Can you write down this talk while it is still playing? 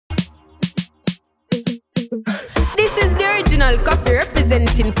This is the original coffee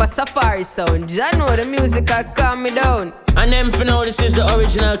representing for Safari Sound. I know the music I calm me down. And them for now, this is the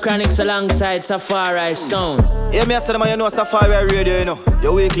original Chronics alongside Safari Sound. Yeah, me I said, man, you know Safari Radio, you know.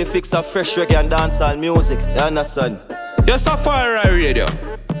 Your weekly fix of fresh reggae and dancehall music. You understand? Your Safari Radio.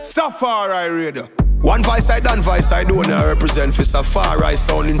 Safari Radio. One voice I done, voice I don't represent for Safari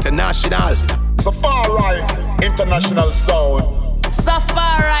Sound International. Safari International Sound.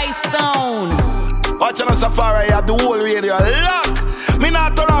 Safari Sound. Watch on Safari, you have the whole radio lock. Me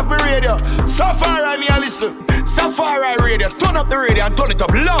not turn off the radio. Safari, me a listen. Safari Radio, turn up the radio and turn it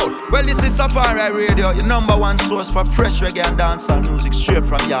up loud. Well, this is Safari Radio, your number one source for fresh reggae and dancehall music straight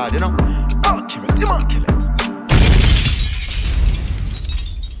from yard, you know. Immaculate.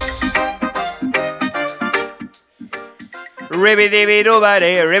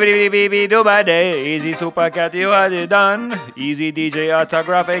 Ribbidi-dibby-doo-ba-day, Easy Super Cat, you had it done. Easy DJ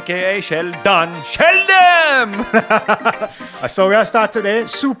Autograph, aka Sheldon. Sheldon! So we're gonna start today.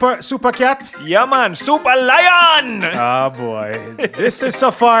 Super Cat. Yeah, man. Super Lion! Oh boy. This is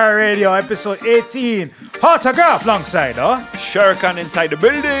Safari Radio, episode 18. Autograph alongside, Shere Khan inside the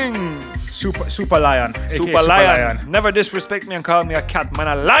building. Super Lion. Super Lion. Never disrespect me and call me a cat, man.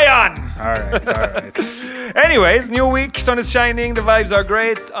 A lion! Alright. Anyways, new week, sun is shining, the vibes are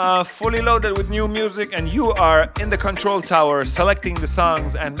great, fully loaded with new music, and you are in the control tower selecting the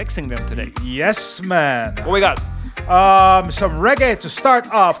songs and mixing them today. Yes, man. What we got? Some reggae to start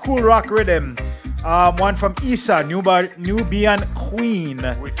off, cool rock rhythm. One from Isa, Nubian Queen.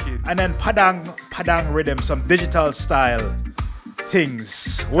 Wicked. And then Padang rhythm, some digital style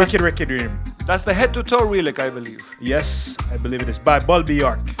things. Wicked rhythm. That's the head to toe relic, I believe. Yes, I believe it is by Bulby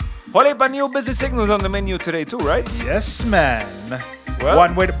York. Whole heap of new busy signals on the menu today too, right? Yes, man. Well,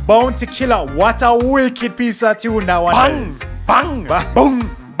 one with Bounty Killer. What a wicked piece of tune that one is. Bang! Boom!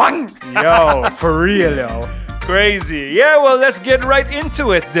 Bang! Yo, for real, yo. Crazy. Yeah, well, let's get right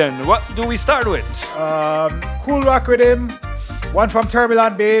into it then. What do we start with? Cool rock rhythm. One from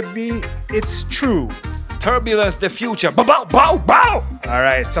Turbulent, baby. It's true. Turbulence, the future. Bow, bow, bow! All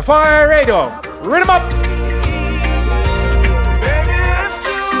right, Safari Radio. Rhythm up.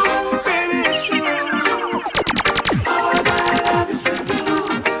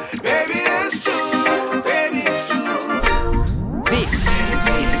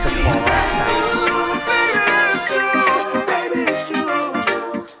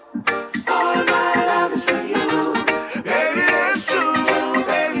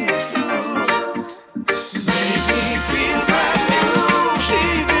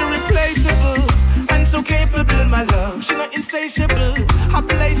 I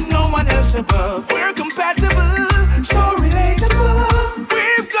place no one else above. We're compatible, so relatable.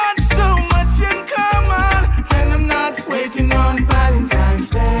 We've got so much in common, and I'm not waiting on Valentine's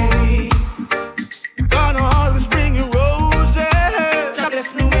Day. Gonna always bring you roses. God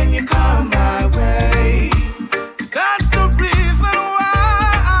bless me when you come my way. That's the reason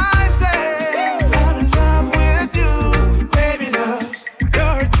why I say I'm in love with you, baby love.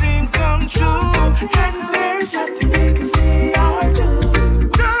 You're a dream come true, and there's nothing we can see or do.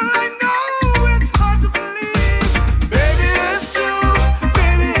 Girl, I know it's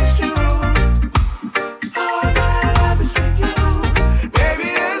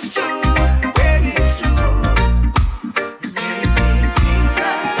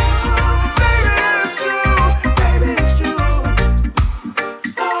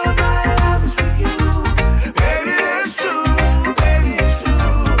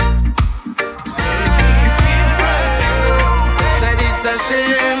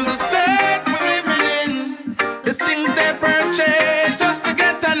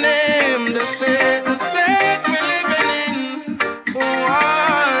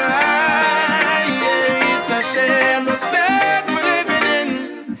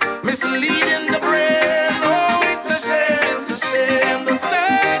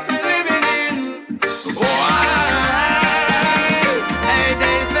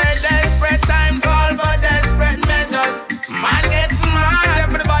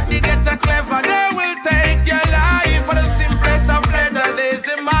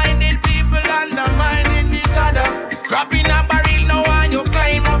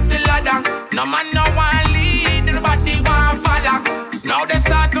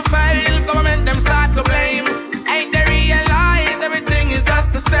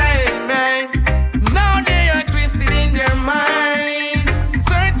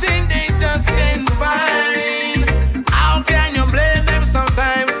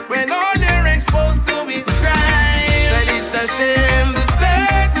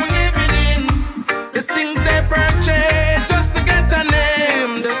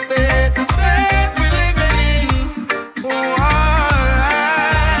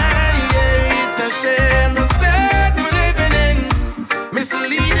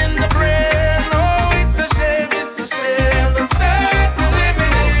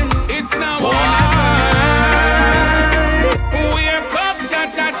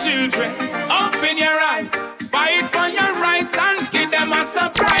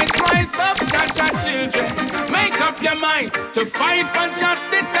to fight for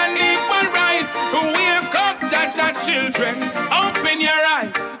justice and equal rights. Wake up, Jaja children, open your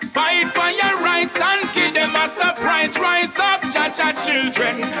eyes. Fight for your rights and give them a surprise. Rise up, Jaja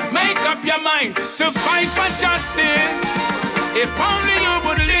children, make up your mind to fight for justice. If only you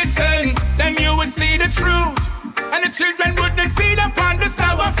would listen, then you would see the truth. And the children wouldn't feed upon the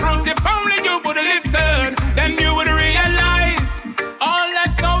sour fruit. If only you would listen, then you would realize all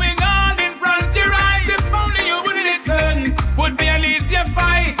that's going on in front of your eyes. If only you would listen, would be an easier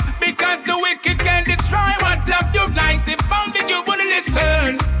fight. Because the wicked can destroy what love unites. If only you would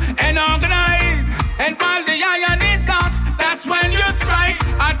listen and organize. And while the iron is out, that's when you strike.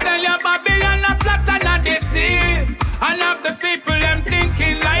 I tell you, Babylon, a plot and a deceive. I love the people, them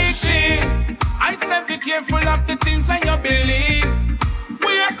thinking like shit. I said be careful of the things when you believe.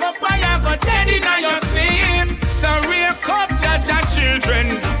 Wake up and you go dead in your sleep. So wake up, Jaja children,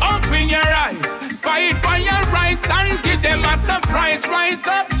 open your eyes. Fight for your rights and give them a surprise. Rise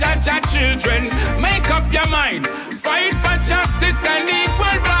up, Jaja children, make up your mind. Fight for justice and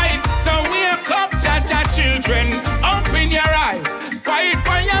equal rights. So wake up, Jaja children, open your eyes. Fight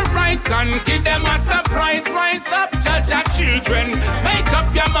for your rights and give them a surprise. Rise up, Jaja children, make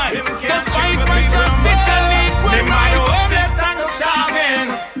up your mind. To fight for justice and equal rights. Homeless and the starving,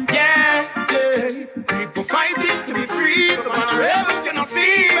 yeah, yeah. People fighting to be free, but on a rebel cannot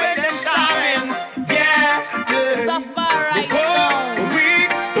see where them starving, yeah, yeah. Safari the poor, the weak,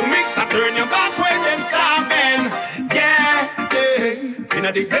 the mixed, I turn your back when them starving, yeah, yeah.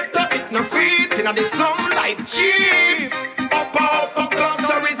 Inna the ghetto, it no sweet, inna the slum, life cheap. Upper class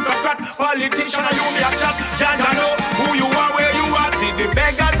aristocrat, politician, you me a chat. Jaja know who you are, where you are. See the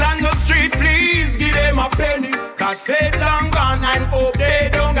beggars on the street, please give them a penny. Cause faith long gone and hope they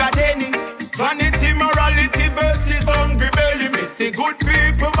don't got any. Vanity, morality versus hungry belly. Me see good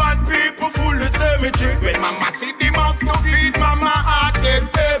people, bad people, full of cemetery. When mama see the mouths no feed, mama heart get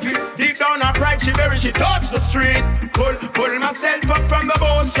heavy. Deep down her pride, she bury, she touch the street. Pull myself up from the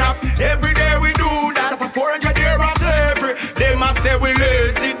bootstraps. Every day we do that for 400 years of slavery. They must say we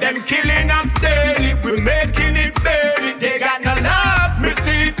lazy, them killing us daily. We making it barely. They got no love, me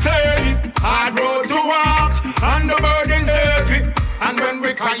see it clearly. Hard road to walk, and the burden's heavy. And when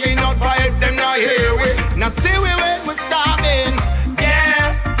we crying out for help, them not hear we. Now see we when we're starving,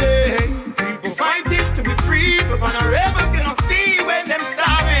 yeah, yeah. People fighting to be free, but on a rebel cannot see when them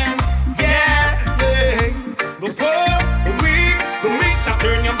starving, yeah, yeah. The poor, the weak, the weak, stop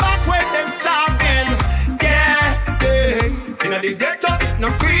turn your back when them starving, yeah, yeah. Inna the ghetto, it no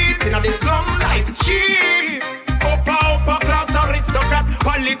sweet, inna the slum, life cheap. Upper class aristocrat,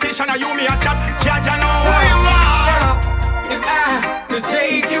 politician, you me a chat. Jaja know who you are. If I could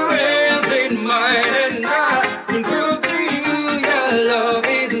take your hands in mine and I would prove to you your love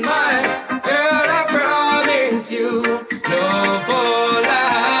is mine. Girl, I promise you love for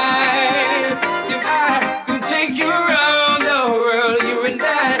life. If I could take you around the world, you and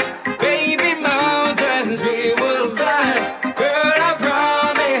I, baby, mountains we will climb. Girl, I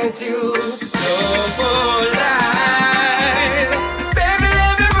promise you love for life.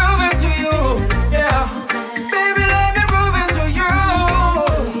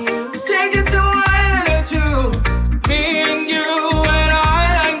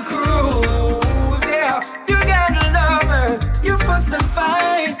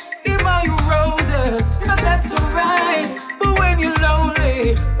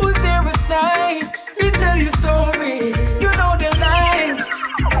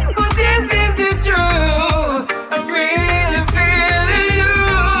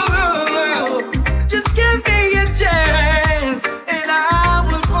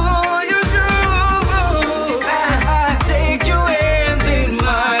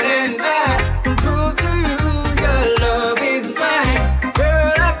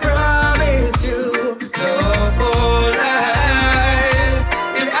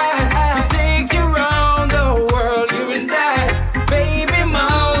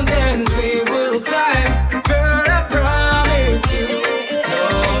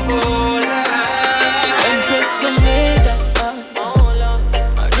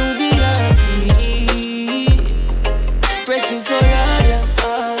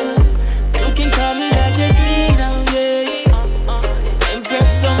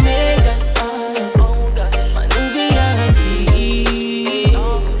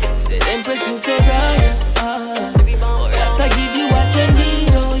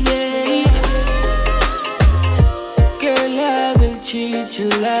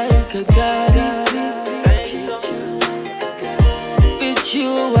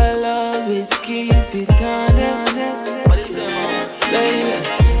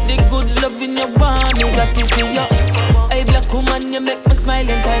 woman, you make me smile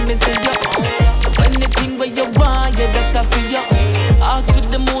in time, me see you. So anything where you want, yeah, that I feel you. Ask with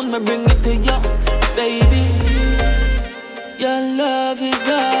the moon, me bring it to you, baby. Your love is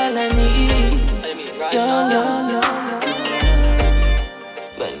all I need. Your love.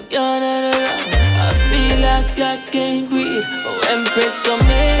 When you're not around, I feel like I can't breathe. Oh, Empress, so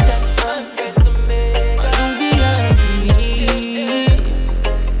made that fun. I don't be happy.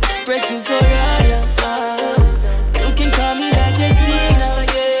 Press you so right. You can call me Majesty now,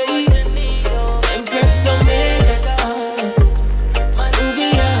 yeah. Empress, so made that fun. I don't be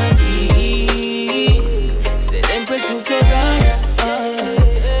happy. Said Empress, you so right.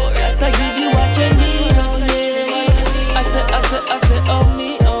 Oh, Rasta give you what you need, oh yeah. I said, oh me.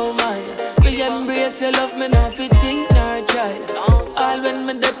 Embrace your love, me not fit think nor try. All when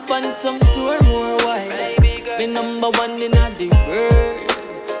me dip on some tour more wide. Me number one in the world.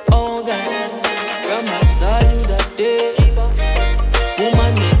 Oh God, from I saw you that day.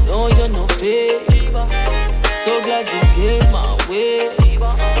 Woman, me know you're no fake. So glad you came my way.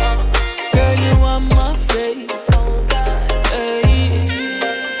 Girl, you on my face. Hey,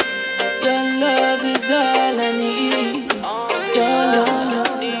 your love is all I need. Your love.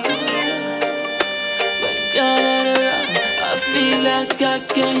 Feel like I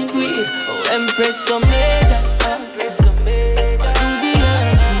can't breathe. Oh, Empress, so made that I do be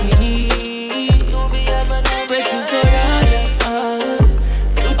happy. Empress, you so right.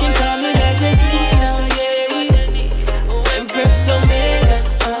 You can call me Majesty now, yeah. Oh, Empress, so made that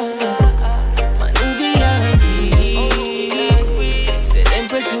I do be happy. Said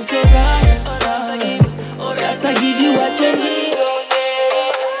Empress, you so right. Oh, Rasta give you what you need, oh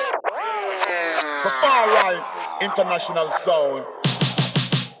yeah. Safari International Sound.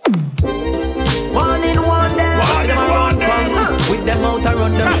 One in one there, with them out and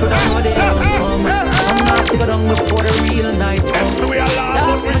run them, should I know they don't come. Some not to go down before the real night comes.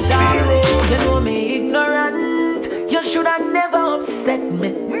 You know me ignorant. You should have never upset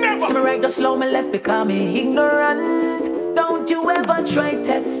me. Never. See me right just slow me left because me ignorant. Don't you ever try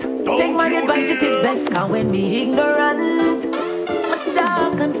test. Take my advice, it is best. Cause when me ignorant, my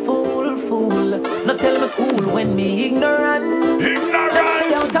dark and fool. Not tell me cool when me ignorant. Just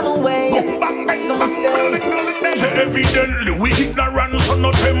stay out of my way. So stay. Evidently we ignorant, so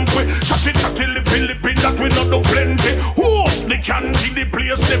no temple. Chatty, lippy, that we not do plenty. Whoa, the candy, the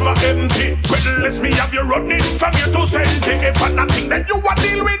place never empty. Well, let's me have you running from here to Senti. If I nothing that you want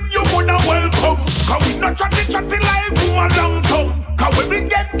deal with, you woulda welcome. Cause we not chatty like woman long tongue. Cause when we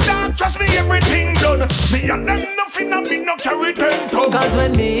get down, trust me, everything done. Me and them nothing, and me no carry 10 tongue. Cause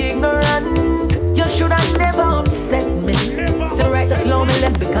when me ignorant, you should have never upset me. So right just slow me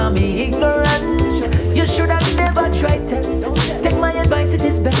left because me ignorant. You should have never tried test. Take my advice, it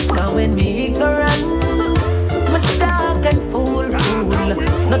is best. Cause when me ignorant, my dark and fool.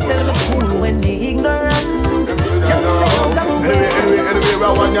 Not tell me cool when me ignorant. Just stay out of my way.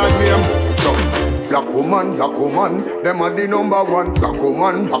 Black woman, them are the number one. Black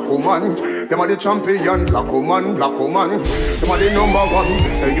woman, them are the champion. Black woman, them are the number one.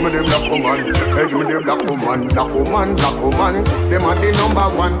 Hey, give me the black woman. Hey, give me the black woman. Black woman, them are the number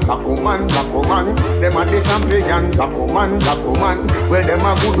one. Black woman, them are the champion. Black woman, well them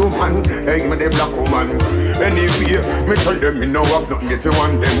a good woman. Hey, give me the black woman. Anyway, me tell them me know have nothing to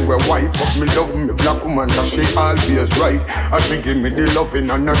want them we white, but me love me black woman. That she always right. And she give me the loving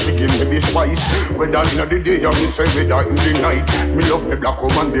and she give me the spice. Whether in the day or me say whether in the night. Me love me black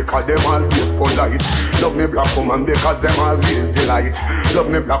woman because them always polite. Love me black woman because them always delight. Love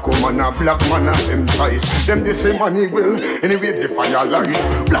me black woman and black man and them choice. Them the same money will anyway the fire light.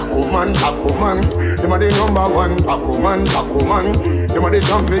 Black woman, them are the number one. Black woman, them are the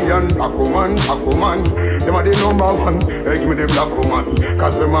champion. Black woman, them are the number one. Hey, give me the black woman,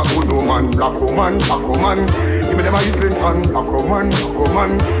 cause them a good woman. Black woman, give me them a Islington. Black woman,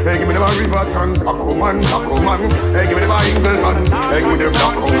 hey, give me them a Riverton. Black woman, hey, give me them a England. Hey, give me the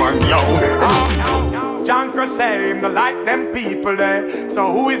black woman, yo. John say him no like them people there.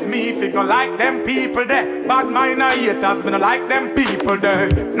 So who is me if he go like them people there? Bad mind or haters, me no like them people there.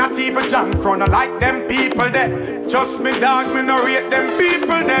 Not even John Crow no like them people there. Just me dog, me no rate them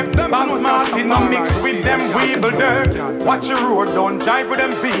people there. Bass Martin no mix with them weeble there. Watch your road, don't drive with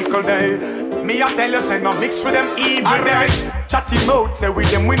them vehicle there. Me I tell you say no mix with them evil there. chatty mouth, say with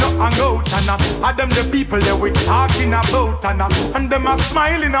them we not hang out. And them the people that we talking about. And them a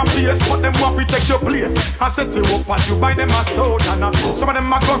smile in our face, but them want to take your place. I set you up as you buy them a stout. Some of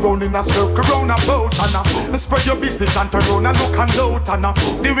them a go round in a circle round about. And spread your business and turn round and look and out.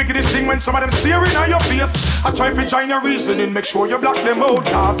 The wickedest thing when some of them staring at your face, I try to join your reasoning, make sure you block them out.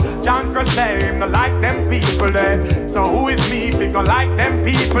 Cause John Cross say him no like them people there. So who is me if he go like them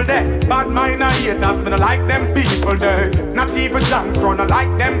people there? Bad mind and haters, me no like them people there. Not even John Cross no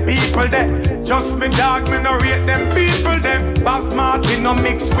like them people there. Just me dog, me no rate them people there. Boss Martin no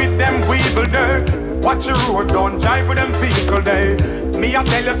mix with them weevil there. Watch your road, don't drive with them people there. Me I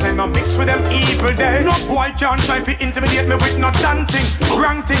tell you, say no mix with them evil there. No boy can't try to intimidate me with no dancing,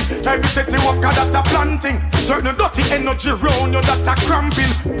 ranting. Try to set you up, cause that's a planting. Certain dirty energy round you that a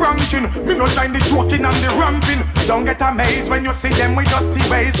cramping, pranking. Me no join the joking and the ramping. Don't get amazed when you see them with dirty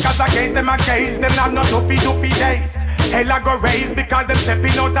ways. Cause I gaze them, not no doofy days. Hell I go raise because them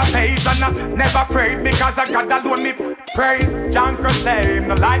stepping out of phase. And I'm never afraid because I got alone me praise. John Cross say him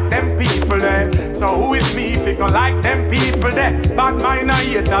no like them people there. So who is me if he go like them people there? Bad mind and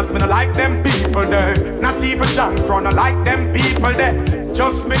haters, me no like them people there. Not even John Cross no like them people there.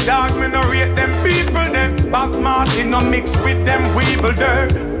 Just me dog, me no rate them people there. Boss Martin no mix with them weevil there.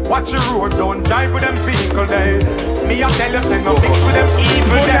 Watch your road, don't drive with them vehicle there. Me I tell you, say no mix with them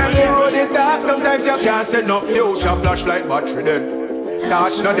evil there. Put on the road in dark, sometimes you can't see no future. Flashlight battery dead.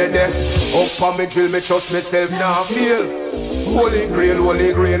 Touch no dead there. Up on me drill, me trust myself now feel. Holy grail,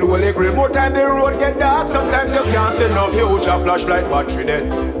 holy grail, holy grail. More time the road get dark, sometimes you can't see no future. Flashlight battery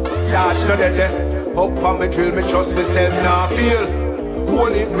dead. Touch no dead there. Up on me drill, me trust myself now feel.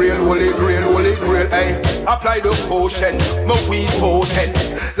 Holy grail, holy grail, holy grail, ay. Apply the potion, my weed potent.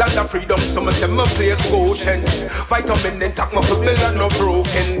 Land of freedom, some say my place potent. Vitamin intact, my bill and no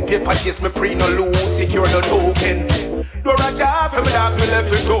broken. Paper chase, me pre no lose, secure no token. Door a jar for me dogs, me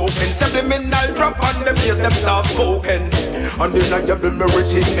left it open. Subliminal drop on the face, them soft spoken. Undeniable, me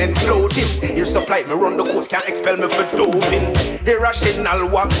regiment floating. Here supply, me run the coast, can't expel me for doping. Here rational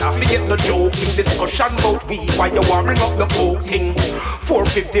wax, I forget the joking. Discussion about we, why you want bring up the coking.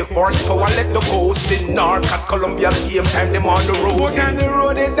 450 horsepower, let the ghost in Narcos, Colombia game time, them on the road. Put on the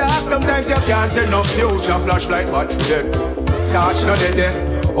road in dark, sometimes you can't see no future. Flashlight battery dead. Touch no dead there.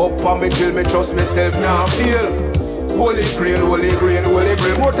 Up on me drill, me trust myself now feel. Holy grail, holy grail, holy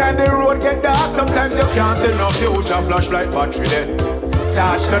grail. More time the road get dark, sometimes you can't see no future. Flashlight battery dead.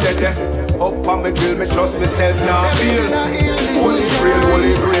 Touch no dead there. Up on me drill, me trust myself now feel. Holy grail,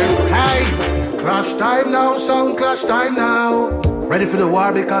 holy grail. Hey, clash time now, sound clash time now. Ready for the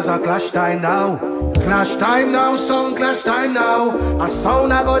war because I clash time now. Clash time now, sound clash time now. A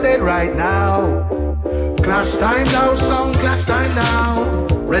sound I go dead right now. Clash time now, sound clash time now.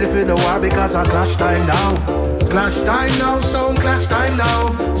 Ready for the war because I clash time now. Clash time now, sound clash time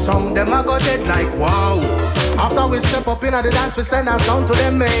now. Sound them I go dead like wow. After we step up in the dance, we send our sound to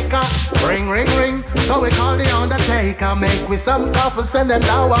them maker. Ring, ring, ring, so we call the undertaker. Make we some coffee, send them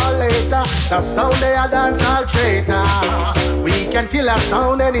now or later. The sound they a dance all traitor. We can kill a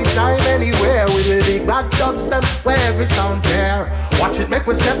sound anytime, anywhere. With the big bad dubstep where every sound fair. Watch it make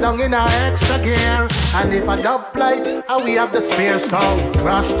we step down in our extra gear. And if a dub light, we have the spare sound.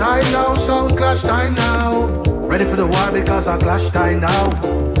 Clash time now, sound clash time now. Ready for the war because I clash time now.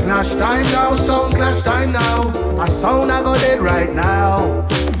 Clash time now, sound clash time now. A sound I go dead right now.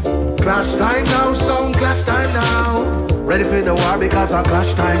 Clash time now, sound clash time now. Ready for the war because I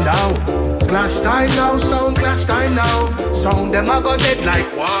clash time now. Clash time now, sound clash time now. Sound them I go dead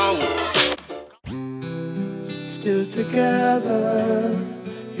like wow. Still together,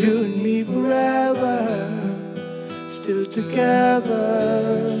 you and me forever. Still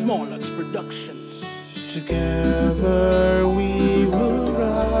together. Small X Productions. Together we will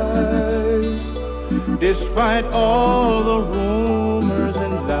rise, despite all the rumors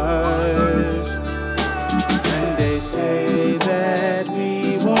and lies. And they say that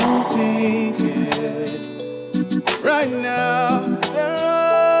we won't make it. Right now, they're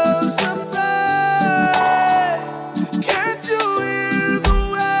all surprised. Can't you hear the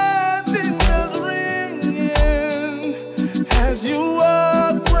wedding bells ringing as you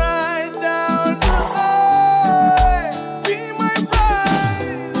walk right down the aisle? Be my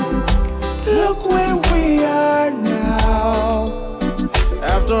bride. Look where we are now.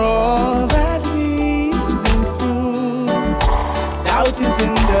 After all that we've been through, doubt is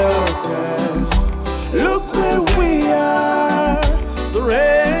in the past. Look where we are. The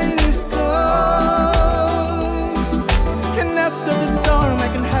rain is gone, and after the storm, I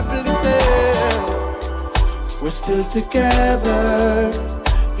can happily say we're still together,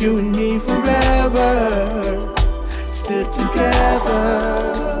 you and me forever. Still together.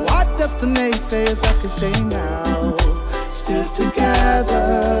 together. What does the naysayers have to say now? Still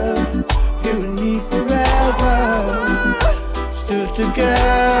together, you and me forever. Still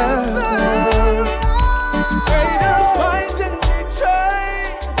together. Greater fight than we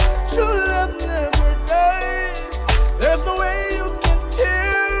try. True love never dies. There's no way you can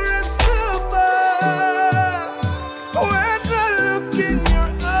tear us apart. When I look in your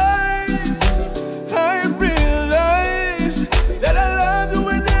eyes, I realize that I love you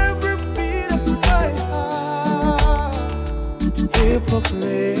with every beat of my heart.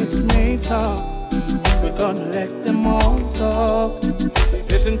 Hypocrites may talk, we're gonna let them all talk.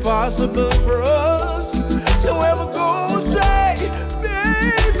 It's impossible for us to ever go astray,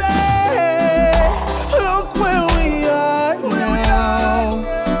 baby. Look where we are now.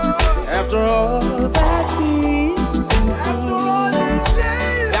 After all that we, after all these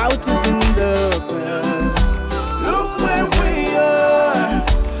days, doubt is in the ground. Look where we are.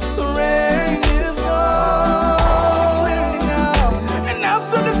 The rain is gone, clearing now. And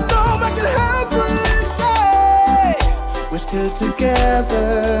after the storm, I can happily say we're still together.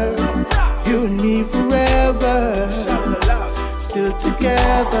 You and me forever. Still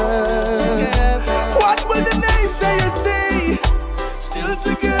together. What will the naysayers say? Still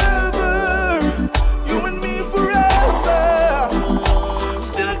together. You and me forever.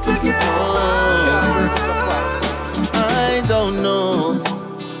 Still together. I don't know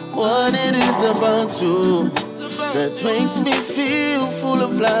what it is about you that makes me feel full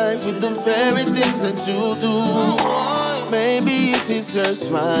of life with the very things that you do. Maybe it is your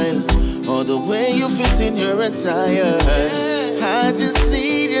smile or the way you fit in your attire. I just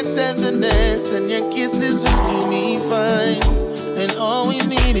need your tenderness and your kisses will do me fine. And all we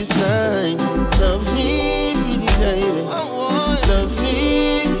need is time. Love me, pretty lady. Love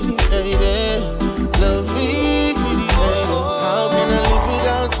me, pretty lady. Love me, pretty lady. How can I live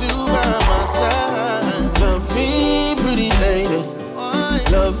without you by my side? Love me, pretty lady.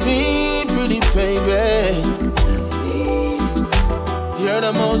 Love me, pretty baby. You're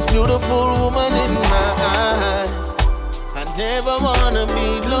the most beautiful woman in my eyes. I never wanna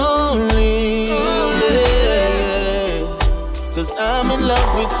be lonely, yeah. Cause I'm in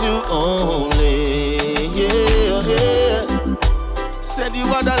love with you only, yeah. Said you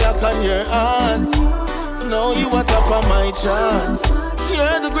had a lock on your heart. Now you are top of my chart.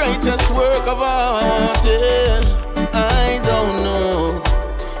 You're the greatest work of art, yeah. I don't know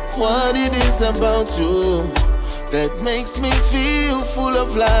what it is about you that makes me feel full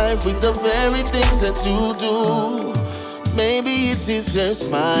of life with the very things that you do. Maybe it is your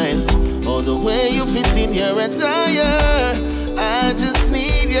smile or the way you fit in your attire. I just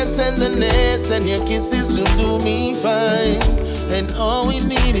need your tenderness and your kisses will do me fine. And all we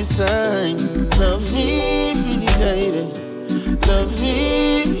need is time. Love me, pretty lady. Love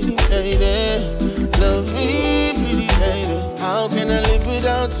me, pretty lady. Love me, pretty lady. How can I live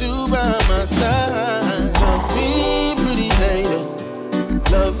without you by my side? Love me, pretty lady.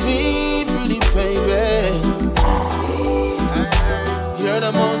 Love me, pretty baby. You're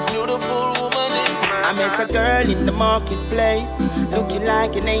the most beautiful woman in my I met a girl in the marketplace, looking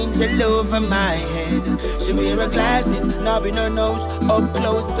like an angel over my head. She wear her glasses, knob in her nose, up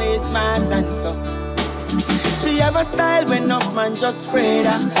close face mask and so. She have a style when enough man just afraid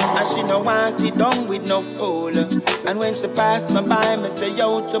her, and she no want sit down with no fool. And when she pass me by, me say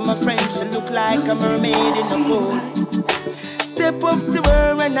yo to my friend, she look like a mermaid in the pool. Step up to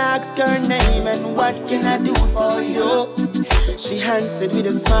her and ask her name and what can I do for you? She answered with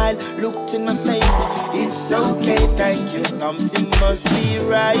a smile, looked in my face. It's okay, thank you, something must be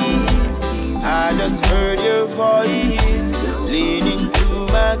right. I just heard your voice, leaning to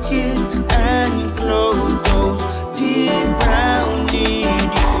my kiss and close those deep brown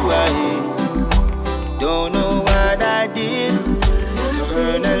need you eyes. Don't know what I did to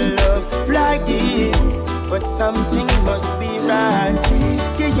earn a love like this, but something must be right.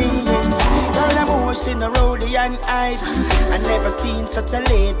 Girl, I'm washing a rollie and hype. I never seen such a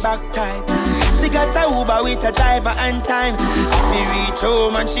laid back type. She got a Uber with a driver and time. We reach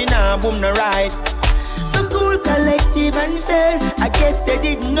home and she nah boom the ride. So cool, collective and fair, I guess they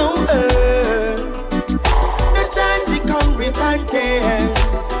didn't know her. No chance to come rip and tear.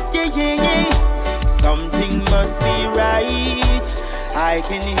 Something must be right. I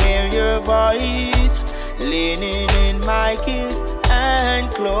can hear your voice, leaning in my kiss and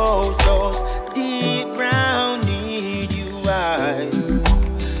close those deep brown need you eyes.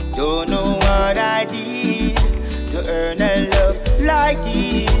 Don't know what I did to earn a love like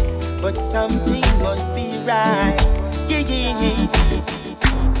this, but something must be right.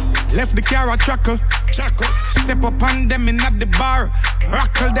 Left the car a chuckle. Step up on them in at the bar.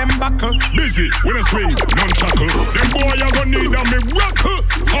 Rockle them buckle. Busy when I swing, non-chuckle. Them boy you gonna need a miracle.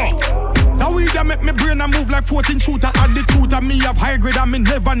 Now we that make me brain a move like 14 shooter. Add the tutor, me have high grade and me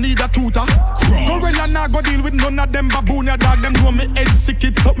never need a tutor. Gorilla nah go deal with none of them baboon. Ya dog them know me head sick,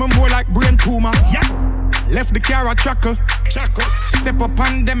 it's something more like brain tumor. Left the car a chuckle. Step up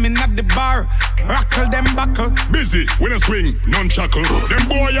on them in at the bar. Rockle them buckle. Busy when I swing, non-chuckle. Them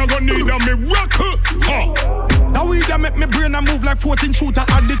boy you gonna need a miracle. Now we that make me brain a move like 14 shooter.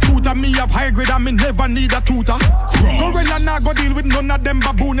 Add the tutor, me have high grade and me never need a tutor. Gorilla nah go deal with none of them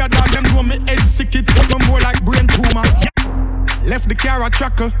baboon. Ya dog them know me head sick, it's something more like brain tumor. Left the car a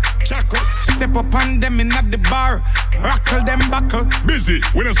chuckle. Step up on them in at the bar. Rockle them buckle. Busy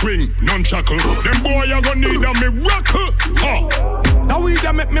when I swing, non-chuckle. Them boy you gonna need a miracle. Now we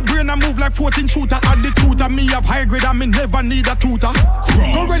that make me brain a move like 14 shooter. Add the tutor, me have high grade and me never need a tutor.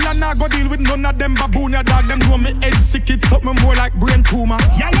 Gorilla nah go deal with none of them baboon. Ya dog them know me head sick, it's something more like brain tumor.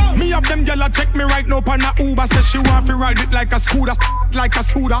 Me have them gyal check me right now on a Uber. Say she want to ride it like a scooter, like a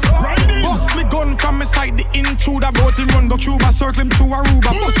scooter. Bust me gun from me side, the intruder. Bout him run go Cuba, circle him through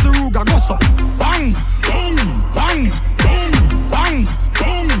Aruba. Bust the Ruger, go so. Bang, bang, bang, bang, bang,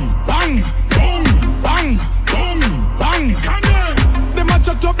 bang, bang, bang, bang. Them a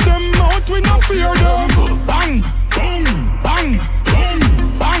chat up them mouth, we no fear them. Bang, bang, bang, bang,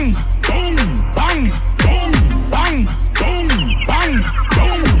 bang, bang, bang, bang, bang,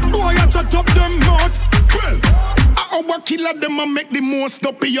 bang. Boy a chat up them mouth. Well, our killer them a make the most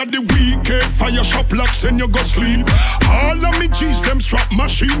up here the weekend. Fire shop locks and you go sleep. All of me G's them strap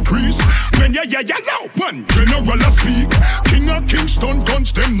machine crease. When ya loud one general a speak. King of Kingston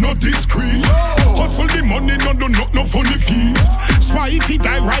guns them not discreet. Hustle the money no funny feet. Spy if he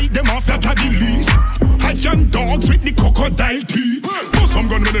die right them off that at the least. I young dogs with the crocodile teeth. But some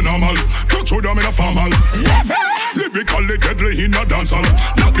gun with the normal. Touch show them in a formal. Lyrically deadly in a dancehall.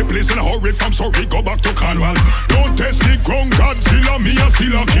 Knock the place in a hurry from Surrey go back to Cornwall. Don't test the ground, Godzilla, me a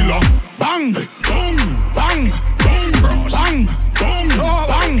still a killer. Bang, bang, bang, bang, bang, bang,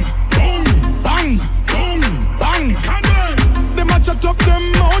 bang, bang, bang, bang. Them a chat up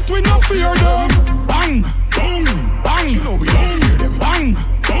them mouth, we no fear them. Bang, bang, bang. You know we don't fear them. Bang,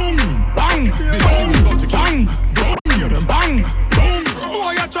 bang, bang, bang, bang. Fear them. Bang, bang.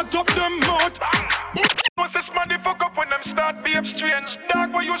 Boy, I chat up them mouth. What's this money fuck up when them start be strange?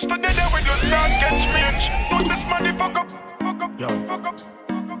 Dog, we used to do that when you start get strange. What's this money fuck up?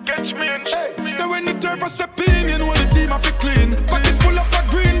 Catch me and so when the turf a step in, you know the team have to clean. Pocket full up a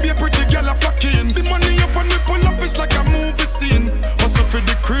green, be a pretty girl a flocking. The money up when we pull up, it's like a movie scene. Hustle for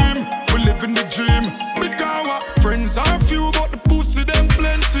the cream, we live in the dream. Because our friends are few, but the pussy them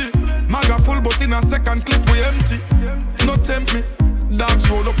plenty. Maga full, but in a second clip we empty. No tempt me. Dogs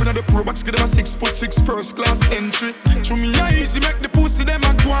roll up in the pro box, give them a 6'6" first class entry. To me, I easy make the pussy them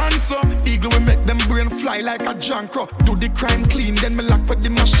a guan so. Eagle will make them brain fly like a jankro. Do the crime clean, then me lock with the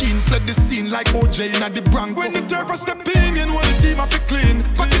machine. Fled the scene like OJ in the Bronco. When the turf a step in, you know the team have to clean.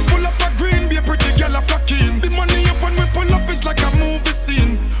 Pocket full up a green, be a pretty girl a flocking. The money up when we pull up, it's like a movie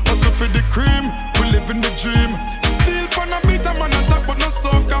scene. Hustle for the cream, we live in the dream. Still pan a beat, a man attack but no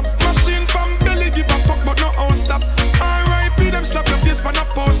soak up. Machine pan belly, give a fuck but no all stop. R.I.P. them slap your face pan a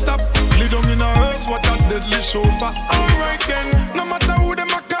post up. Lay down in a hearse, what a deadly chauffeur. Alright then, no matter who them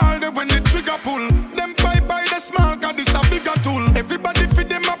a call, they when the trigger pull. Them pipe by the small, cause this a bigger tool. Everybody feed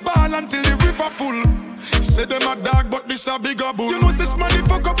them a ball until the river full. Say them a dog, but this a bigger bull. You know this money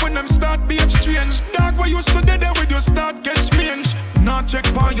fuck up when them start behave strange. Dog, why used to dead there with your start catch mange. Not check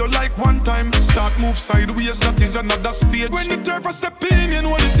pan you like one time. Start move sideways, that is another stage. When the turf a step in, you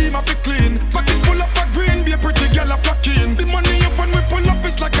know the team have to clean. Pocket full up a green, be a pretty girl a flocking. The money up when we pull up,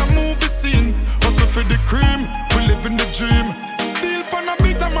 it's like a movie scene. Hustle for the cream, we live in the dream. Still pan a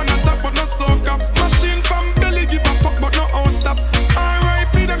beat, a man attack but no soak up. Machine pan belly, give a fuck but no all stop.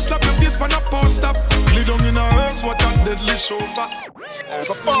 R.I.P. them slap your face pan a post up. Lay down in a hearse, what a deadly chauffeur.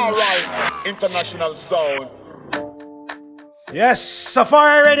 Safari International Sound. Yes,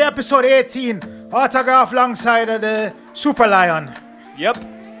 Safari Radio episode 18. Autograph alongside of the Super Lion. Yep.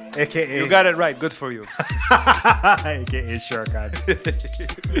 AKA. You got it right. Good for you. AKA Shurkan.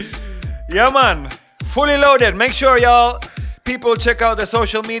 Yeah, man. Fully loaded. Make sure y'all people check out the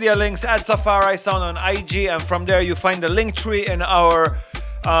social media links at Safari Sound on IG, and from there you find the link tree in our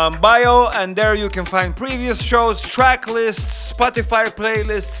bio, and there you can find previous shows, track lists, Spotify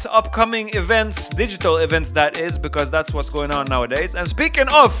playlists, upcoming events, digital events that is, because that's what's going on nowadays. And speaking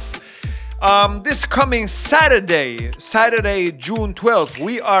of This coming Saturday, June 12th,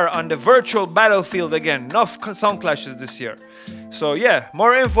 we are on the virtual battlefield again. Enough sound clashes this year. So yeah,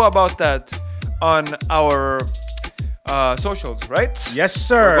 more info about that on our socials, right? Yes,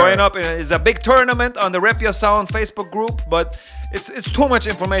 sir. We're going up. It's a big tournament on the Rep Your Sound Facebook group, but it's too much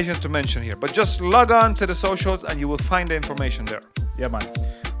information to mention here. But just log on to the socials and you will find the information there. Yeah, man.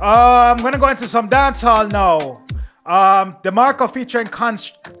 I'm gonna go into some dancehall now. DeMarco featuring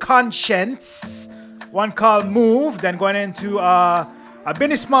Conscience, one called Move. Then going into a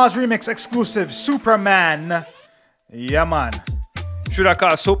Benny Smalls remix exclusive, Superman. Yeah, man. Should I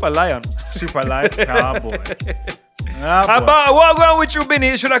call Super Lion? Super Lion? Ah, boy. What going with you,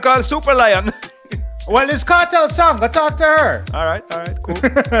 Benny? Should I call Super Lion? Well, it's Cartel song. Go talk to her. All right, cool.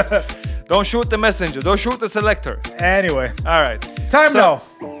 Don't shoot the messenger. Don't shoot the selector. Anyway. All right. Time now.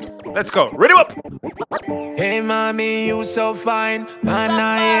 Let's go. Ready up. Hey, mommy, you so fine. I'm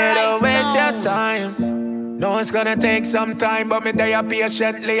not here to waste your time. No, it's gonna take some time, but me there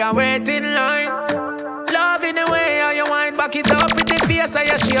patiently I wait in line. Love in the way how you wind, back it up with the face and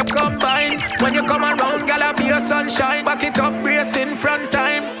your shape combine. When you come around, girl, I be your sunshine. Back it up, brace in front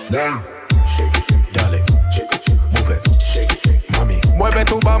time. Yeah. Shake it, darling, shake it, move it, shake it, mommy. Mueve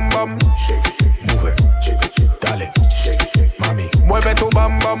tu bam bam, shake it, move it, shake it, darling, shake it, mommy. Mueve tu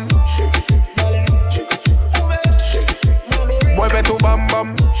bam bam, shake it, darling, shake it, shake it, mommy. Mueve tu bam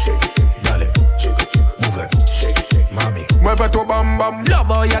bam, shake it, darling, shake it, move it, shake it, mommy. Mueve tu bam bam. Love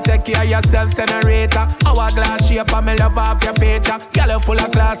how you take care of yourself, generator. Hourglass shape and me love off your feature. Girl, you full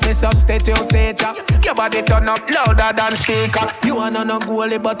of class, me substitute teacher. Your body turn up louder than speaker. You wanna no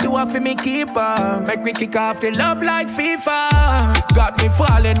goalie, but you want for me keeper. Make me kick off the love like FIFA. Got me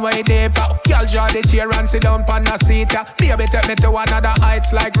falling way deeper. Girl, draw the chair and sit down on the seat. Baby, take me to another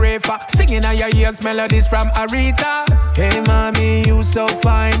heights like Rafa. Singing on your ears melodies from Aretha. Hey, mommy, you so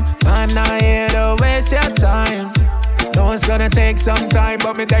fine. I'm not here to waste your time. No, it's gonna take some time,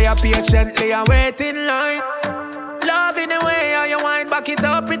 but me there patiently I wait in line. Love in the way how you wind, back it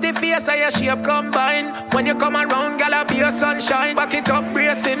up with the face and your shape combine. When you come around, girl, I be your sunshine. Back it up,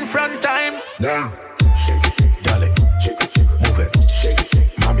 brace in front time. Yeah. Shake it, darling, shake it, move it, shake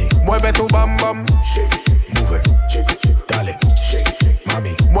it, mommy. Mueve tu bam bam, shake it, move it, shake it, darling, shake it,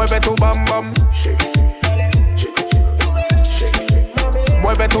 mommy. Mueve tu bam bam, shake it, darling, shake it, shake it, mommy.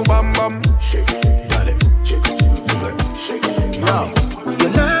 Mueve tu bam bam, shake it, darling, shake it, move it, shake it, mommy. You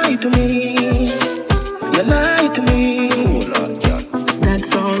lie to me. You lie to me.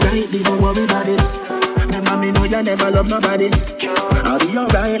 That's alright, don't worry about it. Remember me know you never love nobody. I'll be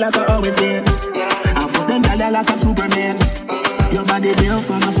alright like I always been. I fuck them dollar like I'm Superman. Your body built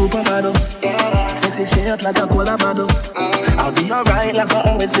from a supermodel. Sexy shape like a cola bottle. I'll be alright like I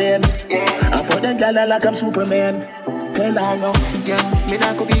always been. I fuck them dollar like I'm Superman. Tell her no. Yeah, me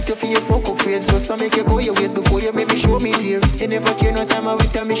not go beat you for your fuck up face. So make you go your ways before you make me show me tears. You never care no time I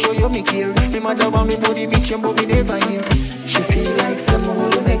wait time me show you me care. Me mother want me body bitch and but me never hear. She feel like someone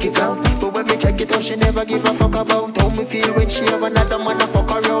will make it out. But when me check it out, she never give a fuck about how me feel when she have another man to fuck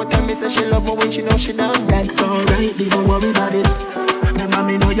her out. Tell me say she love me when she know she down. That's alright, don't worry about it. Remember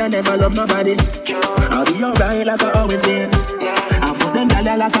me know you never love nobody. I'll be alright like I always been. I fuck them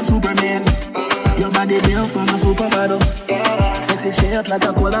dollar like I'm Superman. Your body built from a supermodel. Sexy shape like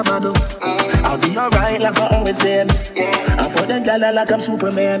a cola bottle. I'll be alright like I always been. I fuck them dollar like I'm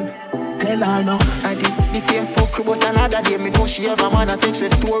Superman. Tell her no. I did the same fuck but another day. Me know she have a man that takes the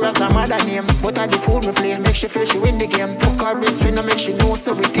store as a mother name. But I the fool me play, make she feel she win the game. Fuck her best friend and make she know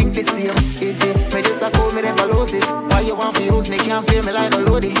so we think the same. Easy, me just a call me never lose it. Why you want to use me, can't feel me like a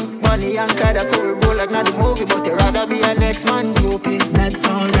loadie. Bonnie and Clyde, that's how we roll like not the movie. But you rather be a next man groupie. That's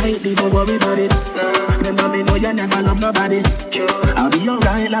alright, don't worry about it. Remember me know you never love nobody. I'll be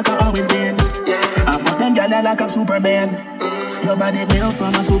alright like I always been. I fuck them gyal like I'm Superman. Your body built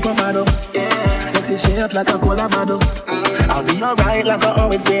from a supermodel. Sexy shape like a cola bottle. I'll be alright like I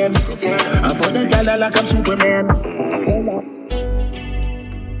always been. I fuck them gyal like I'm Superman.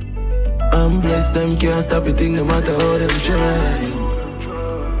 I'm blessed, them can't stop it, no matter how them try.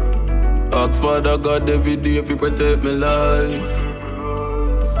 Ask Father God every day if you protect my life.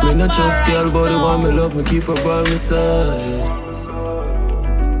 Me not just girl, but the one me love, me keep her by my side.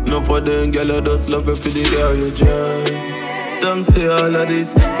 No for them girl, I just love her for the girl you drive. Thanks to all of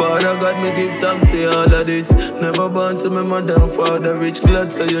this, Father God, me give thanks to all of this. Never born to me mother and father rich,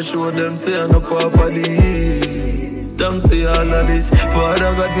 glad so you show them say I no papa this. Thanks to all of this,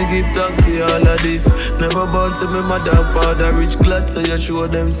 Father God, me give thanks to all of this. Never born to me mother and father rich, glad so you show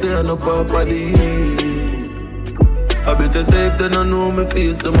them say I no papa this. I better say if they don't know me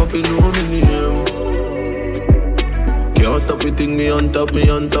face, them if you know me name. Can't stop it, think me on top of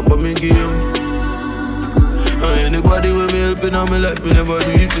me game. Anybody with me helping on me life, me never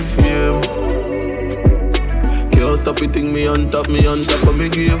do it to fame. Can't stop it, think me on top of me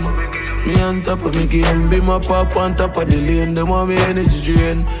game. Me on top of me game, be my pop on top of the lane. Them want me energy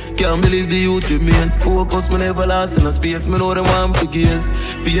drain. Can't believe the youth with me and focus. Me never lost in a space. Me know them want for gears.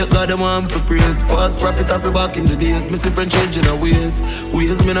 Fear God, them want for praise. Fast profit off it back in the days. Me see friend changing our ways.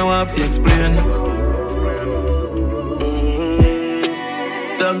 Ways me now have to explain.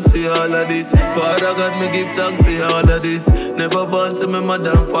 Thanks to all of this. Father God, me give thanks to all of this. Never born to me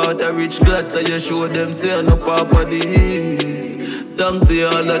mother and father rich. Glad so you show them say I no papa this. Thanks to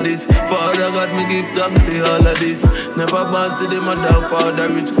all of this. Father God, me give thanks to all of this. Never born to the mother and father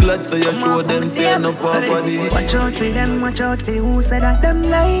rich. Glad so you show them say I no papa this. Watch out for them, watch out for who said that them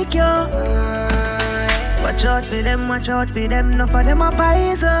like you. Watch out for them, no for them a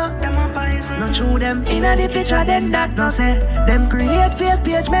poison. No true them inna the picture, then that no say. Them create fake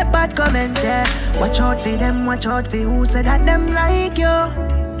page, make bad comments, yeah. Watch out for them, watch out for who said that them like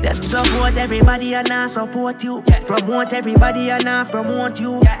you. Them support everybody and I support you. Promote everybody and I promote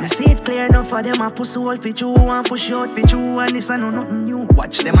you. Me see it clear enough for them I push hole for you and push out for you, and this I know nothing new.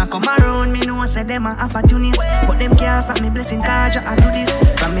 Watch them I come around, me know say them a opportunists, but them can't stop me blessing cause I do this.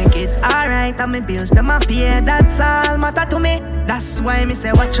 From me kids alright and me bills them a pay, that's all matter to me. That's why me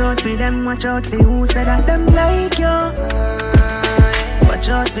say watch out for them, watch out for who said that them like you. Watch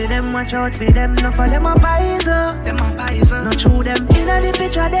out for them, no for them a poison. No true them inna the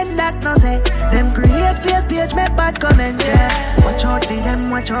picture, then that no say. Them create fake page, make bad comments, yeah. Watch out for them,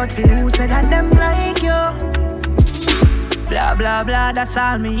 who say that them like you. Blah blah blah, that's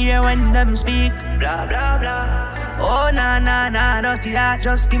all me hear when them speak. Blah blah blah. Oh na na na, dirty heart,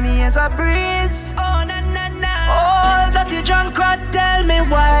 just give me as a breeze. Oh na na na. Oh, dirty drunk crowd, tell me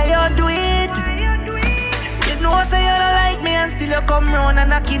why you do it. No say you don't like me and still you come round and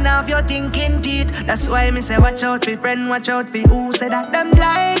knocking off your thinking teeth. That's why me say watch out for friend, watch out for who say that them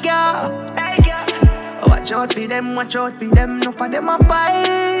like ya. Watch out for them, no for them a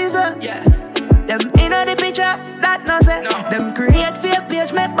poison. Yeah. Them inna the picture, that no say. No. Them create fake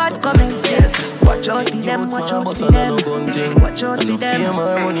page, make bad comments. Yeah. Watch out for them, watch out for them. Watch out for them.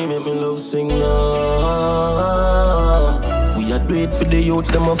 My money make me love sing now. We a do it for the youths,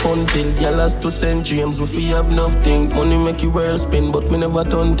 them a fun till. Y'all has to St. James, if we have nothing. Money make you world spin, but we never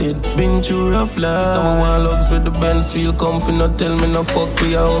taunted. Been through rough life. Some want loves with the Benz, feel comfy. Not tell me no fuck,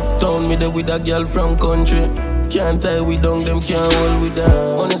 we are uptown. Me there with a girl from country. Can't tie we down, them can't hold we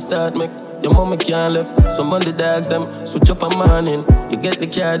down. Wanna start, make your mama can't left. Some on the dogs, them switch up a morning. You get the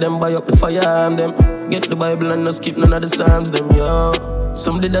car, them buy up the firearm, them. Get the Bible and no skip none of the Psalms, them, yo.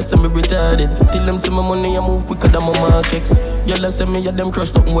 Some did that say me retarded. Till them see my money, I move quicker than my markets. Y'all say me, yeah, them crush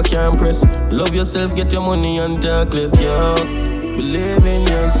something we can't press. Love yourself, get your money and talk less, yo. Believe in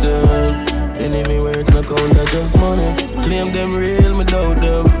yourself. Enemy words no count, I just money. Claim them real, me doubt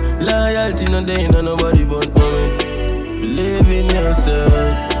them. Loyalty no day, no nobody but money. Believe in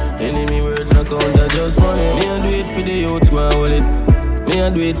yourself. Enemy words no count, I just money. Me I do it for the youth, go and hold it. Me I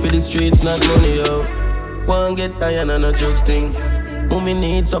do it for the streets, not money, yo. One get iron and a drugs thing. Me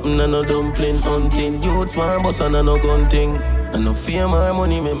need something and no dumpling hunting. Youths want bus and no gun thing. And no fear my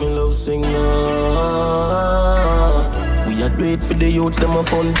money make me love sing now. We a do it for the youths, them a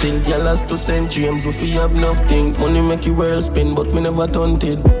fun thing. Y'all has to St. James if we have nothing. Money make you world spin, but we never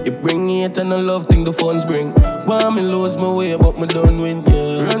taunted. It bring hate and a love thing the funds bring. Want me lose my way, but me done win,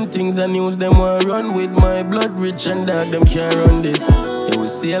 yeah. Run things and news, them want run with my blood rich and dark, them can't run this. Yeah, we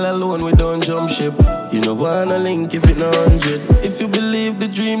sail alone, we don't jump ship. You know wanna link if it not 100. If you believe the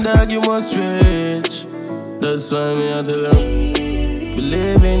dream, dog, you must stretch. That's why me I tell them,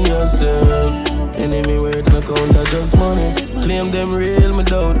 believe in yourself. Enemy words no count, I just money. Claim them real, me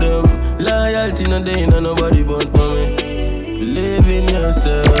doubt them. Loyalty no day, no nobody but mommy. Believe in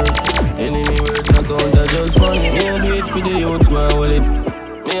yourself. Enemy words no count, I just money. Me I do it for the youth, go and hold it.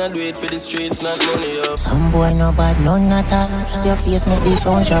 Me I do it for the streets, not money, yo. Some boy no bad, none at all. Your face make the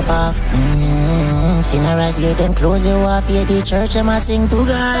phone drop off. Funeral day, them close you off. Yeah, the church, them a sing to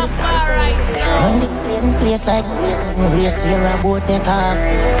God. Run the place in place like this. Race here a boat take off.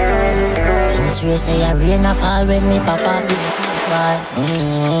 Them swear say a rain a fall when me pop off the bar.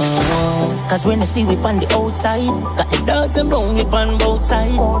 Cause when you see we on the outside, got the dogs and brown whip on both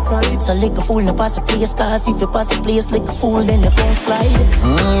sides. So lick a fool, no pass the place. Cause if you pass the place, lick a fool, then you can't slide.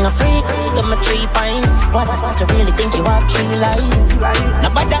 A freak, got my 3 pints. What you really think you have 3 lives? No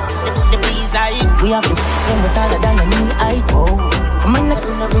bother, the bees eye. We have the one with taller than a knee height. Man, not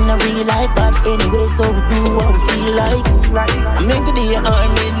in a real life, but anyway, so we do what we feel like. I'm in the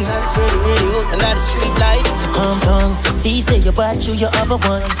army, and out the street light. So calm down, Fee say you bad through your other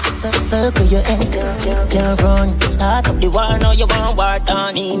one. Circle your ends, can't run. Start up the war, now you want war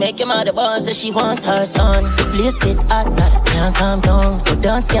done. Me make your mother boss say she want her son. The place get hot, now can't calm down. The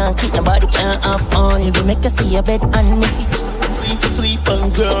dance can't keep, nobody can't have fun. If you make her see your bed and miss it, sleep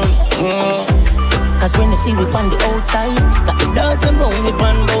and ground. Cause when you see we on the outside, got the dogs and roll we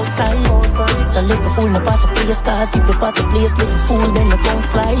on both sides. So little fool no pass a place, cause if you pass a place, little fool then you gon'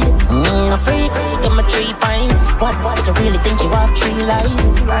 slide. A freak, get my 3 pints. What, you really think you have 3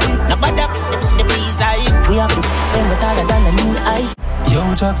 lives? Now but the bees eye. We have the when we're taller than the new eye. Yo,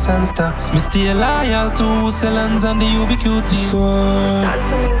 Jackson stocks, me stay loyal to Celans and the UBQ team.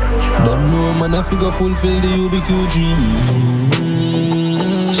 Don't know man, I figure fulfill the UBQ dream.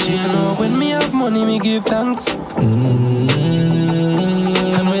 She know when me have money, me give thanks. And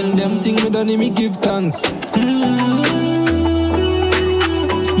when them thing me done, me give thanks.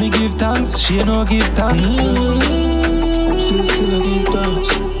 Me give thanks, she no give thanks. Still I give thanks.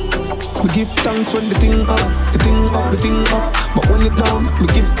 We give thanks when the thing up, the thing up, the thing up. But when it down, we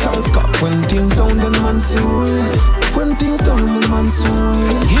give thanks. Cause when things down, then man see real. When things down, then man see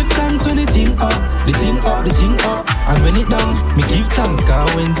real. Give thanks when the thing up, the thing up, the thing up. And when it down, me give thanks. Cause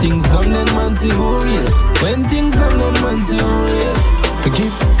when things down, then man see who real. When things down, then man see who real. We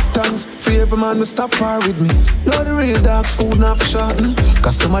give thanks for every man who stop par with me. Know the real dogs food not for shorten.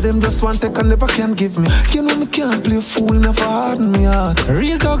 Cause some of them just want take and never can give me. You know me can't play fool never harden me heart.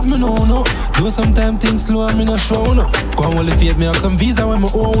 Real dogs me know no. Do sometimes things slow and me no show no. Go on only faith me have some visa when me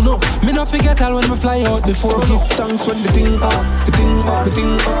own no. Me no forget all when me fly out before no. Give thanks when the thing up, the thing up, the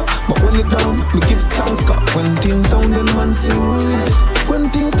thing up. But when it down, me give thanks. Cause when things down then man see real. When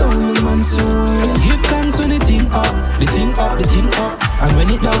things down then man see real. Give thanks when the thing up, the thing up, the thing up. And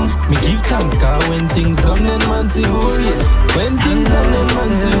when it down, me give thanks. Cause when things done, then man see who real. When things done, then man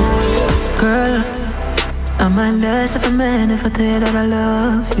see who real. Girl, am I less of a man if I tell you that I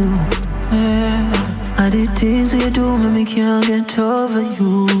love you? Yeah. All the things you do, me can't get over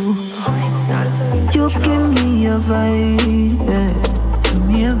you. You give me a vibe, yeah. Give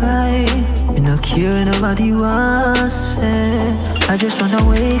me a vibe. Me no care nobody wants say. I just wanna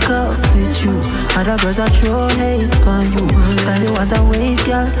wake up with you. Other girls are throw hate on you. Style you as a waste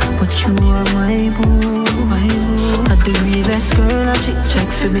girl, but you are my boo, my boo. Not the realest girl, and she check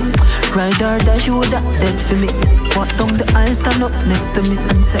for me. Ride or die, she woulda dead for me. Walk down the aisle, stand up next to me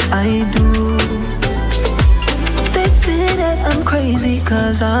and say I do. They say that I'm crazy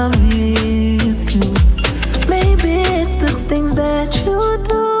cause I'm with you. Maybe it's the things that you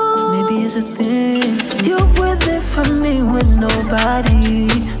do. Maybe it's a thing. You were there for me when nobody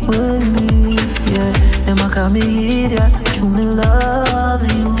with me. Yeah, them a call me idiot. You me love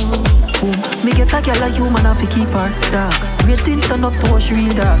you. Boom. Me get a girl like you, man, I fi keep her dark. Ratings turn up to watch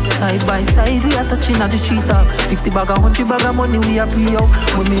real dark. Side by side, we are touching at the street talk. 50 bag, 100 bag of money, we are pre out.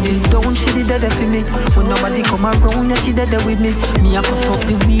 When me did down, she did that for me. When nobody come around, yeah, she did that with me. Me a cut up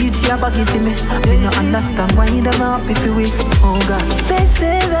the weed, she a bagging for me. Me no understand why them not happy for we. Oh God, they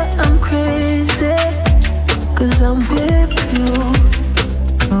say that I'm crazy, cause I'm with you.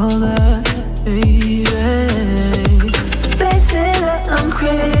 Oh God, baby. They say that I'm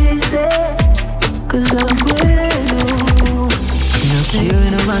crazy, cause I'm with you. No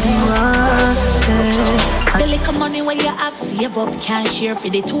care nobody wants it. The little money where you have save up, can't share for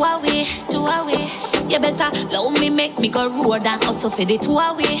the 2 away, 2 away. You better love me, make me go road and hustle for the 2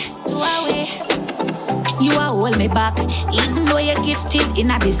 away, 2 away. You a hold me back, even though you're gifted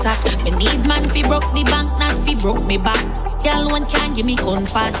in a the sack. Me need man fi broke the bank, not fi broke me back. Girl one can't give me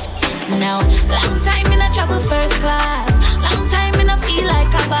comfort. Now, long time in a travel first class. Long time in a feel like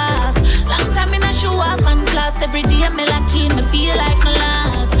a boss. Long time in a show off and class. Every day me lucky, me feel like my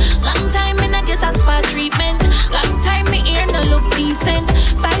last. Long time in a get a spa treatment. Long time me ear no look decent.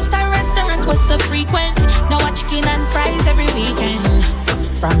 5-star restaurant was so frequent. Now a chicken and fries every weekend.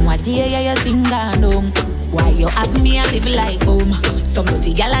 From what day you think I know? Why you have me a live like home? Some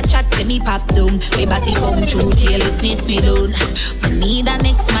dirty gal a chat to me pop down. Me body come true, carelessness me down. Me need a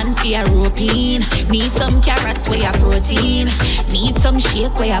next man for a roping. Need some carrot where a protein. Need some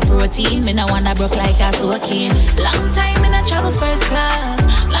shake where a protein. Me no wanna broke like a soaking. Long time in a travel first class.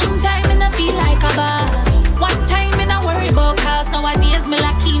 Long time in a feel like a boss. One time in a worry about cause. Nowadays me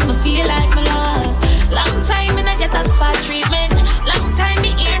lucky, me feel like me lost. Long time in a get a spa treatment. Long time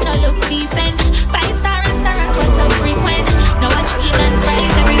me ear no look decent. 5-star restaurant was so frequent. Now I chicken and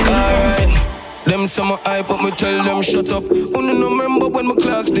fries every weekend. Them say my hype up, me tell them shut up. Only no remember when my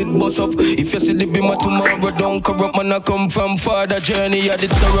class did bust up. If you see the beamer tomorrow, don't corrupt. Man, I come from farther journey, I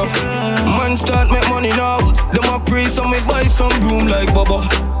did so rough. Man start make money now. Them a pray, so me buy some broom like Bubba.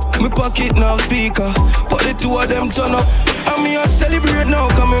 Me pocket now speaker, but the two of them turn up. And me a celebrate now,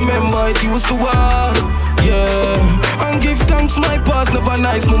 come remember it used to war. Yeah, and give thanks my past, never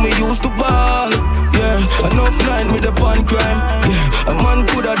nice, but me used to ball. Yeah, enough night me the pan crime. Yeah, a man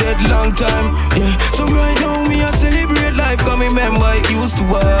coulda dead long time. Yeah, so right now me a celebrate life, come remember it used to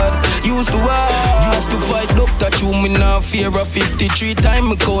war. Used to fight doctor, chew me now fear of 53 time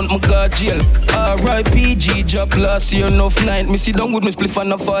me count me got jail. R.I.P. G job last year, enough night me sit down with me spliff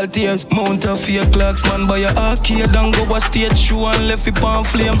and a fall tears. Mount a fear clocks man by a arcade and go a stage show and left it on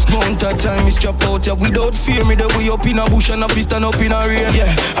flames. Mount a time is chop out ya without fear me the way up in a bush and a fist and up in a rain.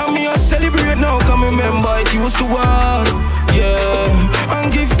 Yeah, and me a celebrate now, come remember it used to war. Yeah,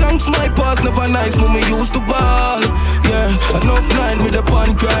 and give thanks my past, never nice, but me used to ball. Yeah, enough night me the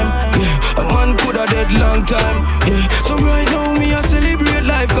pan crime. Yeah, a man coulda dead long time. Yeah, so right now me a celebrate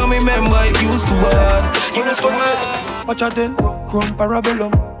life, come remember it used to war. Used to war. Watch out then, chrome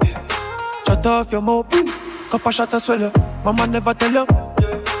parabellum. Shut off your mouth, cup a shot a swallow. Mama never tell you.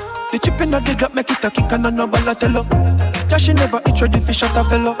 The chip in the glove make it a kick and a no ball a tell you. Josh never eat ready fish at a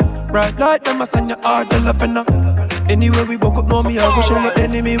fellow. Bright light them a send your heart to la penna. Anyway we woke up know me I go show the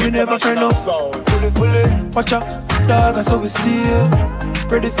enemy we never friend up. Fully, watch out, dog I so we steal.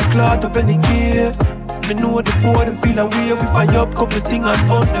 Ready for clout up any gear. Me know the boy them feel a way. We buy up couple thing and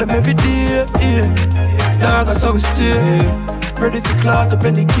hunt them every day. Yeah, dog I so we steal. Ready for clout up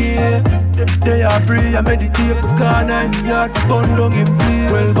any gear. They are free, I meditate for Ghana and yard to burn down in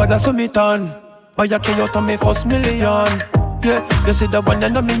place. Well, but that's what me turn. But you can't out of me first million. Yeah, you see the one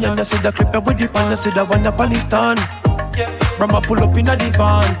in a million. You see the clip with the pan. You see the one up on his stand. Yeah, Brahma pull up in a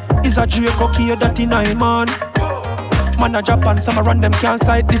divan. Is a Draco key that in a man. Man a Japan, some around them can't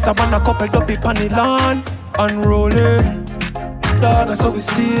sight. This a one a couple up on the land. Unroll it. Dog, that's how we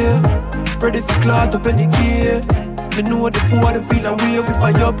steer. Ready for clout up any gear. Me know the poor them feel a way. We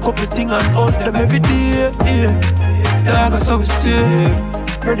buy up couple thing and hunt them every day. Yeah, dog that's how we stay.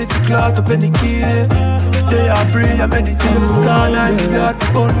 Ready to clout up any gear. They are free, I meditate. Gone and yard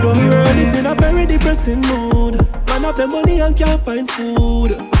burn down. You're in a very depressing mood. Man have the money and can't find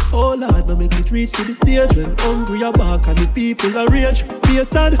food. Oh Lord, now make it reach to the stage when hungry are back and the people are rage. Be a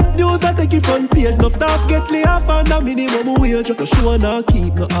sad news that take it front page. No staff get laid off and a minimum wage. No show and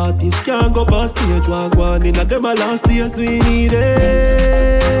keep, no artist can't go past stage. One go on in a them a last days we need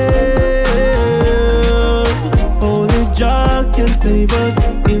it. Only Jah can save us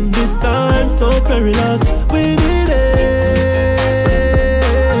in this time so perilous. We need it.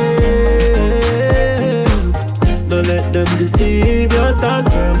 Don't let them deceive you, stand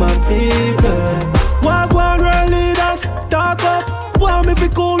firm my people. Walk one world leaders, talk up. Warm if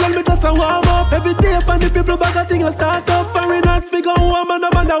it cool when me just a warm up. Every day up and the people back a thing a start up. Foreigners figure warm and a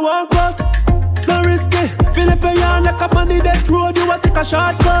man that walk back. So risky, feel if you yarn like up on the death road, you a take a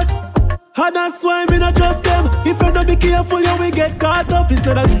shortcut. And that's why me not trust them. If you don't be careful, you will get caught up. It's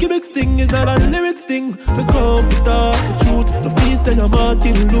not a gimmicks thing, it's not a lyrics thing. We come to talk the truth. The feast and a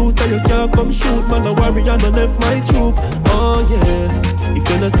Martin Luther. You can't come shoot, man, no worry, I don't left my troop. Oh yeah, if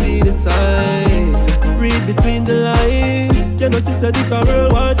you don't see the signs, read between the lines. You know, sister, this a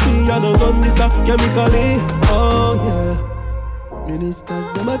World War III. I know gun this a chemically. Oh yeah, ministers,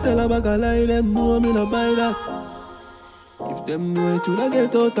 them a tell a bag a lie. Them know me no buy that. If them know it, would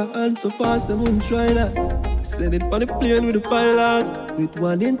get out of hand so fast, they wouldn't try that. Send it on the plane with the pilot, with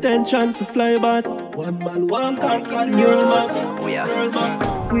one intention to fly back. One man, one car, girl man.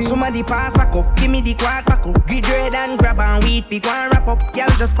 Somebody pass a cup, give me the quad back up. Get red and grab and weed, pick one wrap up.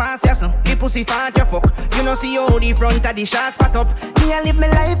 Y'all just pass your son, the pussy fat your fuck. You know see how the front of the shots spot up. Me I live my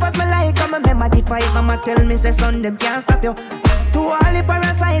life as my like, I'm a member the fight. Mama tell me say son, them can't stop you. To all the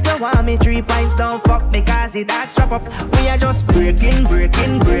parasites, you want me 3 pints, don't fuck because it that strap up. We are just breaking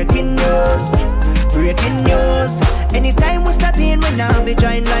news. Breaking news. Anytime we start in, we now be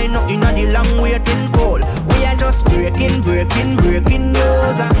join line up in the long waiting pool. We are just breaking news.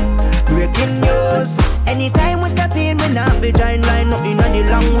 Breaking news. Anytime we step in, we now be join line up in the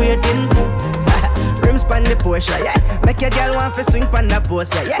long waiting pool. Rims pan the Porsche, yeah. Make your girl want to swing pan the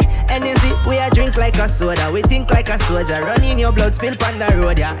poster, yeah. Energy, we a drink like a soda. We think like a soldier. Run in your blood, spill pan the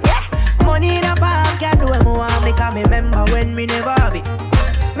road, yeah. Yeah. Money in a pocket, do what I want. Make me remember when me never have it.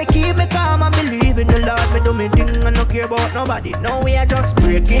 Me keep me calm and believe in the Lord. Me do me thing and no care about nobody. Now we are just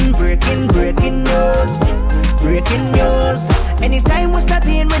breaking news. Breaking news. Anytime we start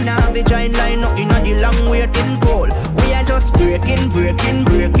in, we now be join line up in the long waiting pool. We are just breaking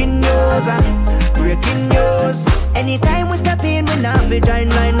news. Breaking news. Anytime we step in, we now be join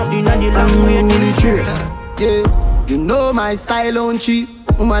line up in the long waiting pool. Yeah, you know my style on cheap.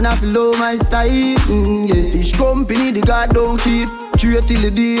 Woman have to love my style. Yeah, fish company the God don't keep. Straight till the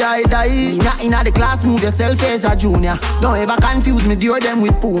day I die. Inna the class, move yourself as a junior. Don't ever confuse me, deal them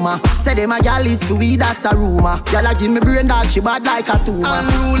with Puma. Say them a gal is for we, that's a rumor. Y'all a give me brain dog, she bad like a tumor.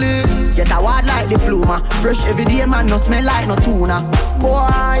 Unruly, get a word like diploma. Fresh every day, man, no smell like no tuna.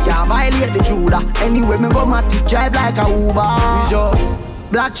 Boy, can't violate the Judah. Anyway, me go matic, drive like a Uber. We just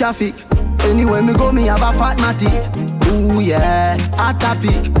black traffic. Anyway, me go, me have a fat matic. Ooh yeah, hot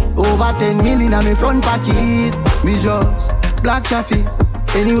topic. Over 10 million on me front pocket. Me just black traffic.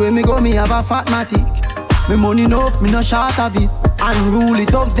 Anyway, me go, me have a fat matic. Me money enough, me no short of it. Unruly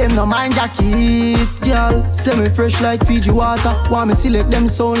thugs, them no mind jacket. Girl, say me fresh like Fiji water. Want me select them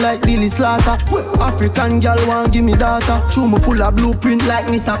sound like Billy Slaughter. African girl want give me data. Chew me full of blueprint like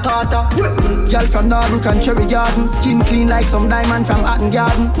Mr. Carter. Girl from Norbrook and Cherry Garden. Skin clean like some diamond from Hatton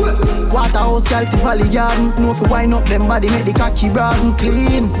Garden. Waterhouse girl to Valley Garden. Know if you wind up them body make the cocky broaden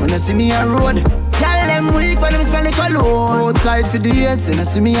clean. When you see me on road, tell them weak when them smell like cologne. Outside for the years, and you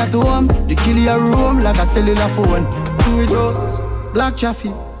see me at home. The kill your room like a cellular phone. We just black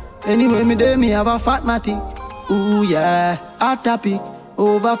traffic. Anyway, me day me have a fat matic. Ooh yeah, hot topic.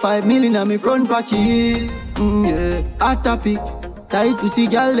 Over 5 million on me front pocket. Yeah, hot topic. Tight pussy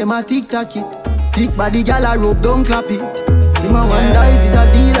gal, them a tic-tac it. Thick body gal a rope, don't clap it. Him a wonder if it's a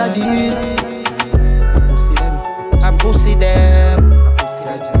deal of this. I pussy them.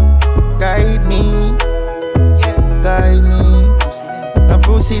 Guide me, guide me. I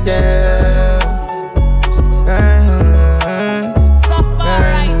pussy them.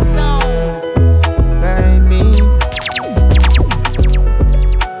 Guide me.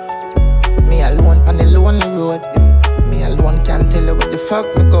 Me alone on the lonely road. Me alone can't tell you what the fuck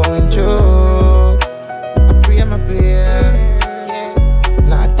me going through. I pray my prayer.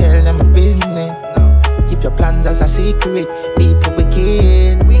 Not tell them my business. Keep your plans as a secret. People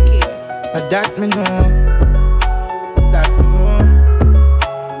wicked. But that me know. That me know.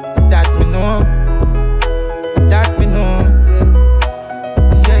 That me know. That me know.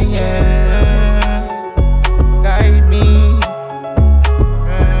 Yeah, yeah. Guide me.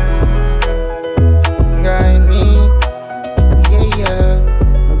 Guide me. Yeah,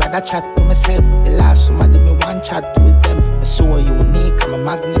 yeah. Me rather chat to myself. The last somebody me want chat to is them. Me so unique, I'm a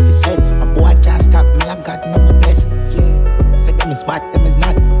magnificent. My boy can't stop me, I got me my best. Yeah. Say them is bad, them is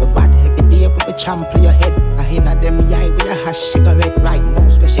not. But bad every day, put the champ on your head. I hear na them eye with a hash cigarette. Right now,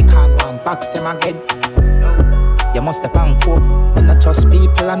 special can't want box them again. You must have bang cope. Me not trust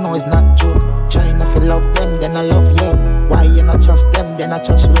people, I know it's not joke. Trying if you love them, then I love you. Why you not trust them, then I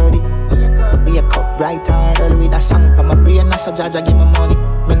trust worthy. Wake up bright and early with a song for my brain, that's a judge, I give me money.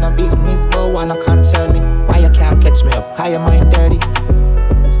 Me no business, but wanna concern me. Why you can't catch me up, cause your mind dirty.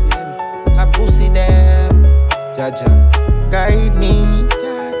 I pussy them. Jaja, guide me.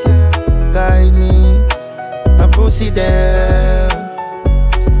 Guide me. I pussy them.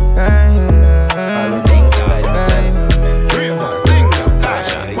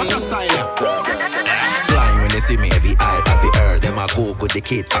 See me every eye, I fi heard. Them a go good the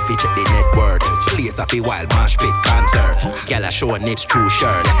kid, I fi check the net word. Place I fi wild mash pit concert. Girl a show nips true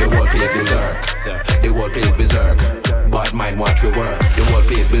shirt. The whole place berserk. The whole place berserk. Bad mind watch we work. The whole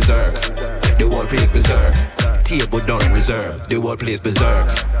place berserk. The whole place berserk. Table done reserve. The whole place berserk.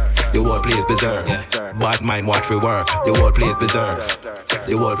 The whole place berserk. Bad mind watch we work. The whole place berserk.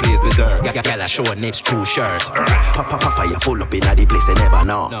 The whole place berserk. Girl a show nips true shirt. Papa, you pull up inna the place they never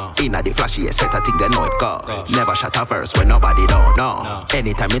know. Inna the flashiest set, I think they know it go. Never shot a verse when nobody don't know.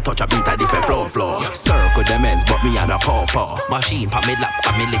 Anytime me touch a beat, a different flow. Circle them ends, but me and a paw. Machine pa me lap,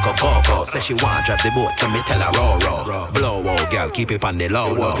 pa me lick up go. Say she want drive the boat, so me tell her row. Blow out, girl, keep it on the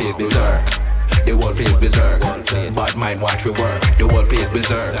low. The whole place berserk. The whole place berserk. Bad mind watch we work. The whole place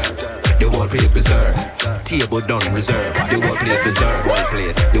berserk. The whole place berserk. Table done reserve. The whole place berserk.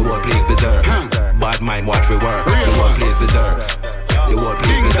 The whole place berserk. Bad mind watch we work. The whole place berserk. The whole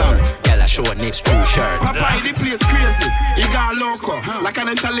place berserk. Girl a show nips true shirt. Papa the place crazy. He got loco. Like an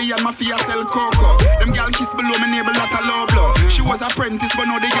Italian mafia sell coco. Them gal kiss below me neighbor not a low blow. She was apprentice but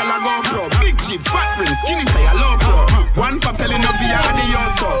now the gal a go pro. Big jeep, fat rim, skinny tire low pro. One pop telling no via the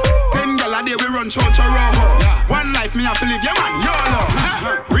yoso. 10 gal a day we run church or roho. One life me have to live, yeah man, YOLO.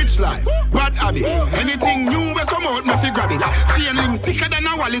 Rich life, bad habit. Anything new we come out, me fi grab it. Chain link thicker than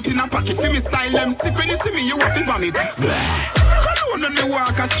a wallet in a pocket. Fi me style them sick when you see me, you have to vomit. Alone when me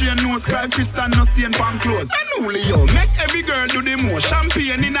walk a straight nose, Clive Christian no stain pan clothes. And only you make every girl do the most.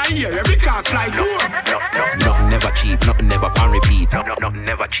 Champagne in a ear, every car fly close. Nothing never cheap, nothing never pan repeat. Nothing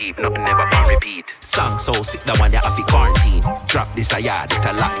never cheap, nothing never pan repeat. Song so sick that one that I fi quarantine. Drop this a yard, it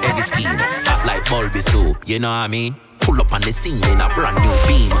a lock every scheme. Hot like Bulby soup, you know what I mean? Pull up on the scene in a brand new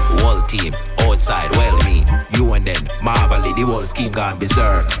beam. Whole team outside, well me, you and then Marvelly. The whole scheme gone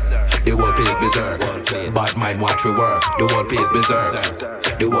berserk. The whole place berserk. Bad mind watch we work. The whole place berserk.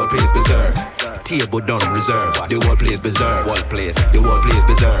 The whole place berserk. Table done reserve. The whole place berserk. The whole place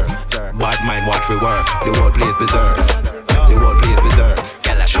berserk. Bad mind watch we work. The whole place berserk. The whole place berserk.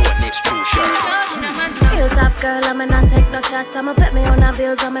 Girl a short nips, true shirt. Real top girl, I'ma not take no chat. I'ma put me on a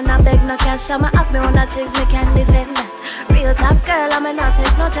bills, I'ma not beg no cash. I'ma have me on a things, me can defend that. Real top girl, I'ma not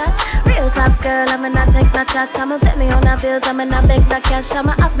take no chat. Real top girl, I'ma not take no chat. I'ma put me on a bills, I'ma not beg no cash.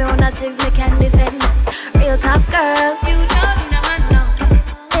 I'ma have me on a things, me can defend that. Real top girl, you don't know, no.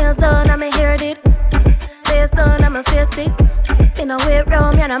 Nails done, I'ma hear it. Face done, I'ma face it. In a way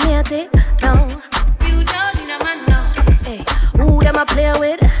room, you're not mate it. No, you don't know, no. Hey, who them I play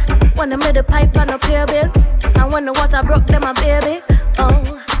with? When them with the pipe and a pay bill. And when the water broke, them a baby.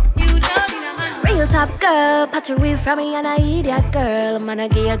 Oh, you don't know. Real top girl, patch your weave from me and I eat that girl. Man, I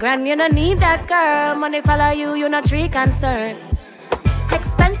give you grand, you don't need that girl. Money follow you, you not tree concern.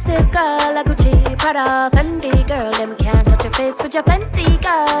 Expensive girl, like Gucci, Prada, Fendi girl. Them can't touch your face with your Fenty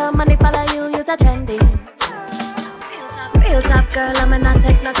girl. Money follow you, use a trendy. Real top girl, I'ma not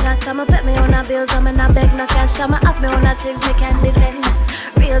take no chat. I'ma put me on a bills, I'ma not beg no cash. I'ma have me on a things, me can defend that.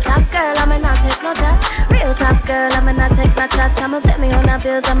 Real top girl, I'ma not take no chat. Real top girl, I'ma not take no chat. I'ma put me on a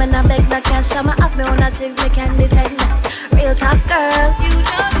bills, I'ma not beg no cash. I'ma have me on a things, me can defend that. Real top girl, you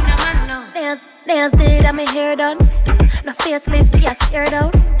don't know, no. Nails did and me hair done. No facelift, face tear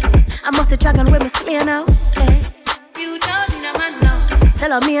down. I must be dragon with me slay now. Hey. You don't know, no.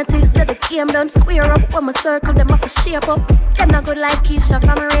 Tell her me and T said the game done square up. When my circle, them up a shape up. Them not good like Keisha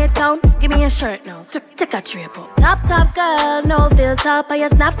from Raytown. Give me a shirt now, take a trip up. Top girl, no filter on your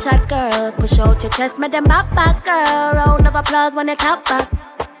Snapchat girl. Push out your chest, make them back girl. Round of applause when you clap back.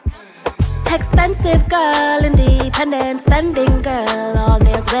 Expensive girl, independent spending girl. All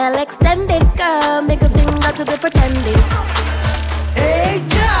nails well extended girl. Make a finger to the pretending. Hey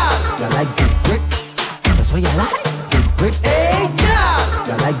girl, you like big brick? That's what you like. Big brick. Hey girl,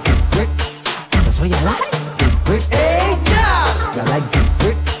 you like big brick? That's what you like. Big brick. Hey girl, you like big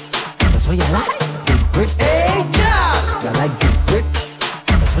brick? That's what you like. Big brick. Hey girl, you like big brick?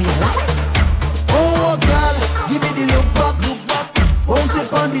 That's what you like. Oh girl, give me the look back, look back. Won't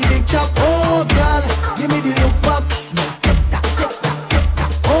tip on the big chop. Oh girl, give me the look back. No, take that, take that, take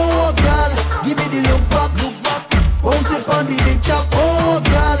that. Oh girl, give me the look back, look back. Won't tip on the big chop. Oh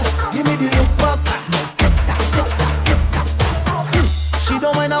girl, give me the look back. No, take that, take that, take that. She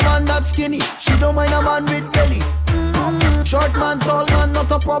don't mind a man that's skinny. She don't mind a man with belly. Short man, tall man,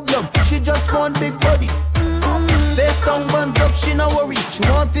 not a problem. She just want big body. Face down, buns up, she no worry. She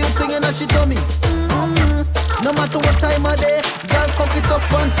want feel thing in her she tummy. No matter what time of day, girl, cock it up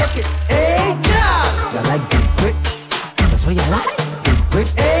and take it. Hey, girl, you like big brick? That's what you like. Big brick.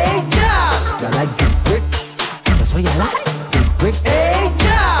 Hey, girl, you like big brick? That's what you like. Big brick. Hey,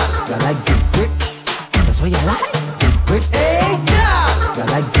 girl, you like big brick? That's what you like. Big brick. Hey, girl, you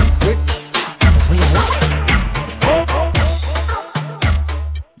like big brick? That's what you like.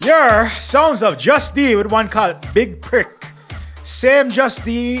 Your sounds of Just D with one called Big Prick. Same Just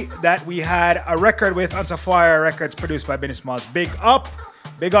D that we had a record with on Sapphire Records produced by Benny Smalls. Big up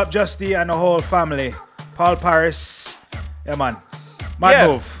Just D and the whole family. Paul Paris, yeah man, mad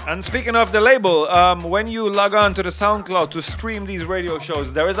move. And speaking of the label, when you log on to the SoundCloud to stream these radio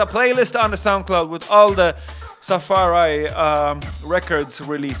shows, there is a playlist on the SoundCloud with all the Safari Records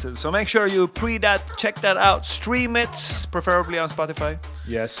releases. So make sure you check that out, stream it, preferably on Spotify.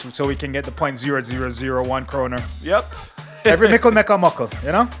 Yes, so we can get the 0.0001 kroner. Yep. Every nickel make a muckle,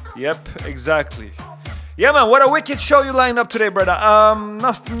 you know? Yep, exactly. Yeah, man, what a wicked show you lined up today, brother.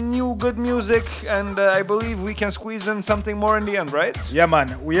 Enough new good music, and I believe we can squeeze in something more in the end, right? Yeah,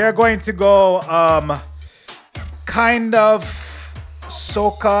 man. We are going to go kind of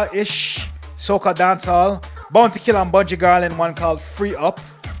soca-ish, soca dancehall. Bounty Killer and Bungie Garlin, one called Free Up.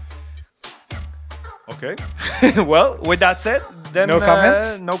 Okay. Well, with that said, then no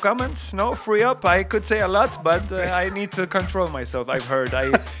comments? No comments. No, Free Up. I could say a lot, but I need to control myself. I've heard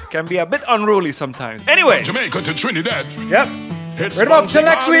I can be a bit unruly sometimes. Anyway. From Jamaica to Trinidad. Yep. Ready up till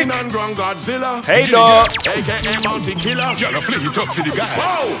next week. Hey, dog. AKA Bounty Killer. Y'all fling it up for the guy.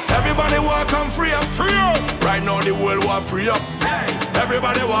 Whoa. Everybody want come free up. Free up. Right now the world want free up. Hey.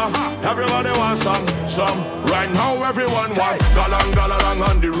 Everybody want some. Right now everyone want. Galang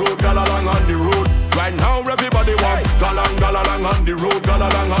on the road. Galang on the road. Right now everybody want. Galang on the road.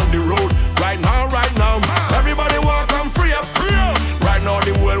 Galang on the road. Right now. Everybody want come free up. Free up. Right now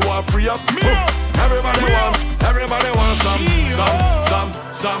the world want free up. Everybody want some.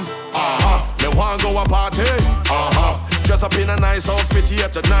 They want go a party. Dress up in a nice outfit here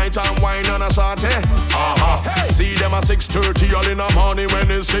tonight and wine on a saute. Hey. See them at 6:30 all in the morning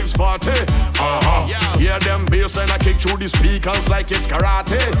when it's 6:40. Hear them bass and I kick through the speakers like it's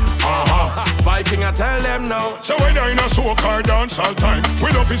karate. Viking, I tell them no. So when I in a soca dance all time,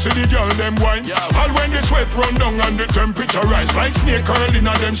 we love to see the girl them wine. All when the sweat run down and the temperature rise like snake curling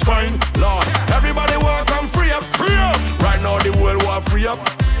on them spine. Lord, everybody want come free up, free up. Right now the world want free up.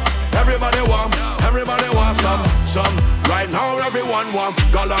 Everybody want some. Right now everyone want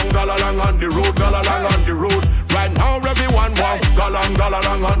galang on the road, galang on the road. Right now everyone want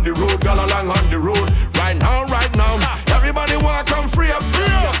galang on the road, galang on the road. Right now, everybody want come free up,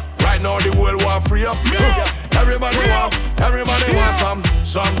 free up. Right now the world want free up. Everybody want some.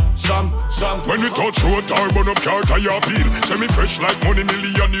 When we touch road, tar burn up car tire peel. Semi fresh like money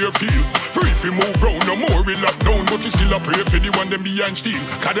millionaire feel. Free if we move round, no more we lock down. But we still a pray for the one them behind steel.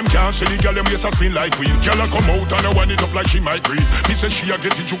 Cause them can't sell the girl, them yes a spin like wheel. Girl a come out and a wind it up like she might breathe. Me say she a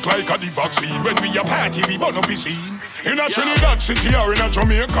get it juke like a the vaccine. When we a party, we burn up the scene. In a Trinidad city or in a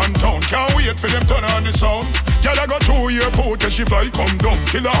Jamaican town, can't wait for them turn on the sound. Girl a go through airport and she fly come down.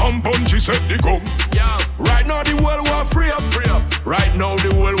 Kill a ham bun, she said they come. Right now the world want free up, free up. Right now the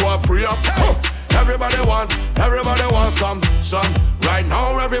world want free up. Everybody want some. Right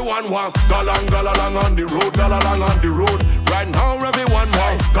now everyone want galang on the road, galang on the road. Right now everyone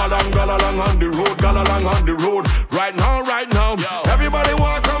want galang on the road, galang on the road. Right now, everybody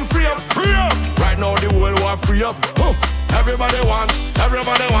want come free up, free up. Right now the world want free up. Everybody want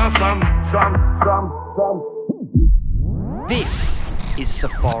some. This is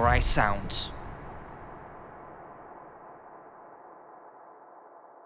Safari Sounds.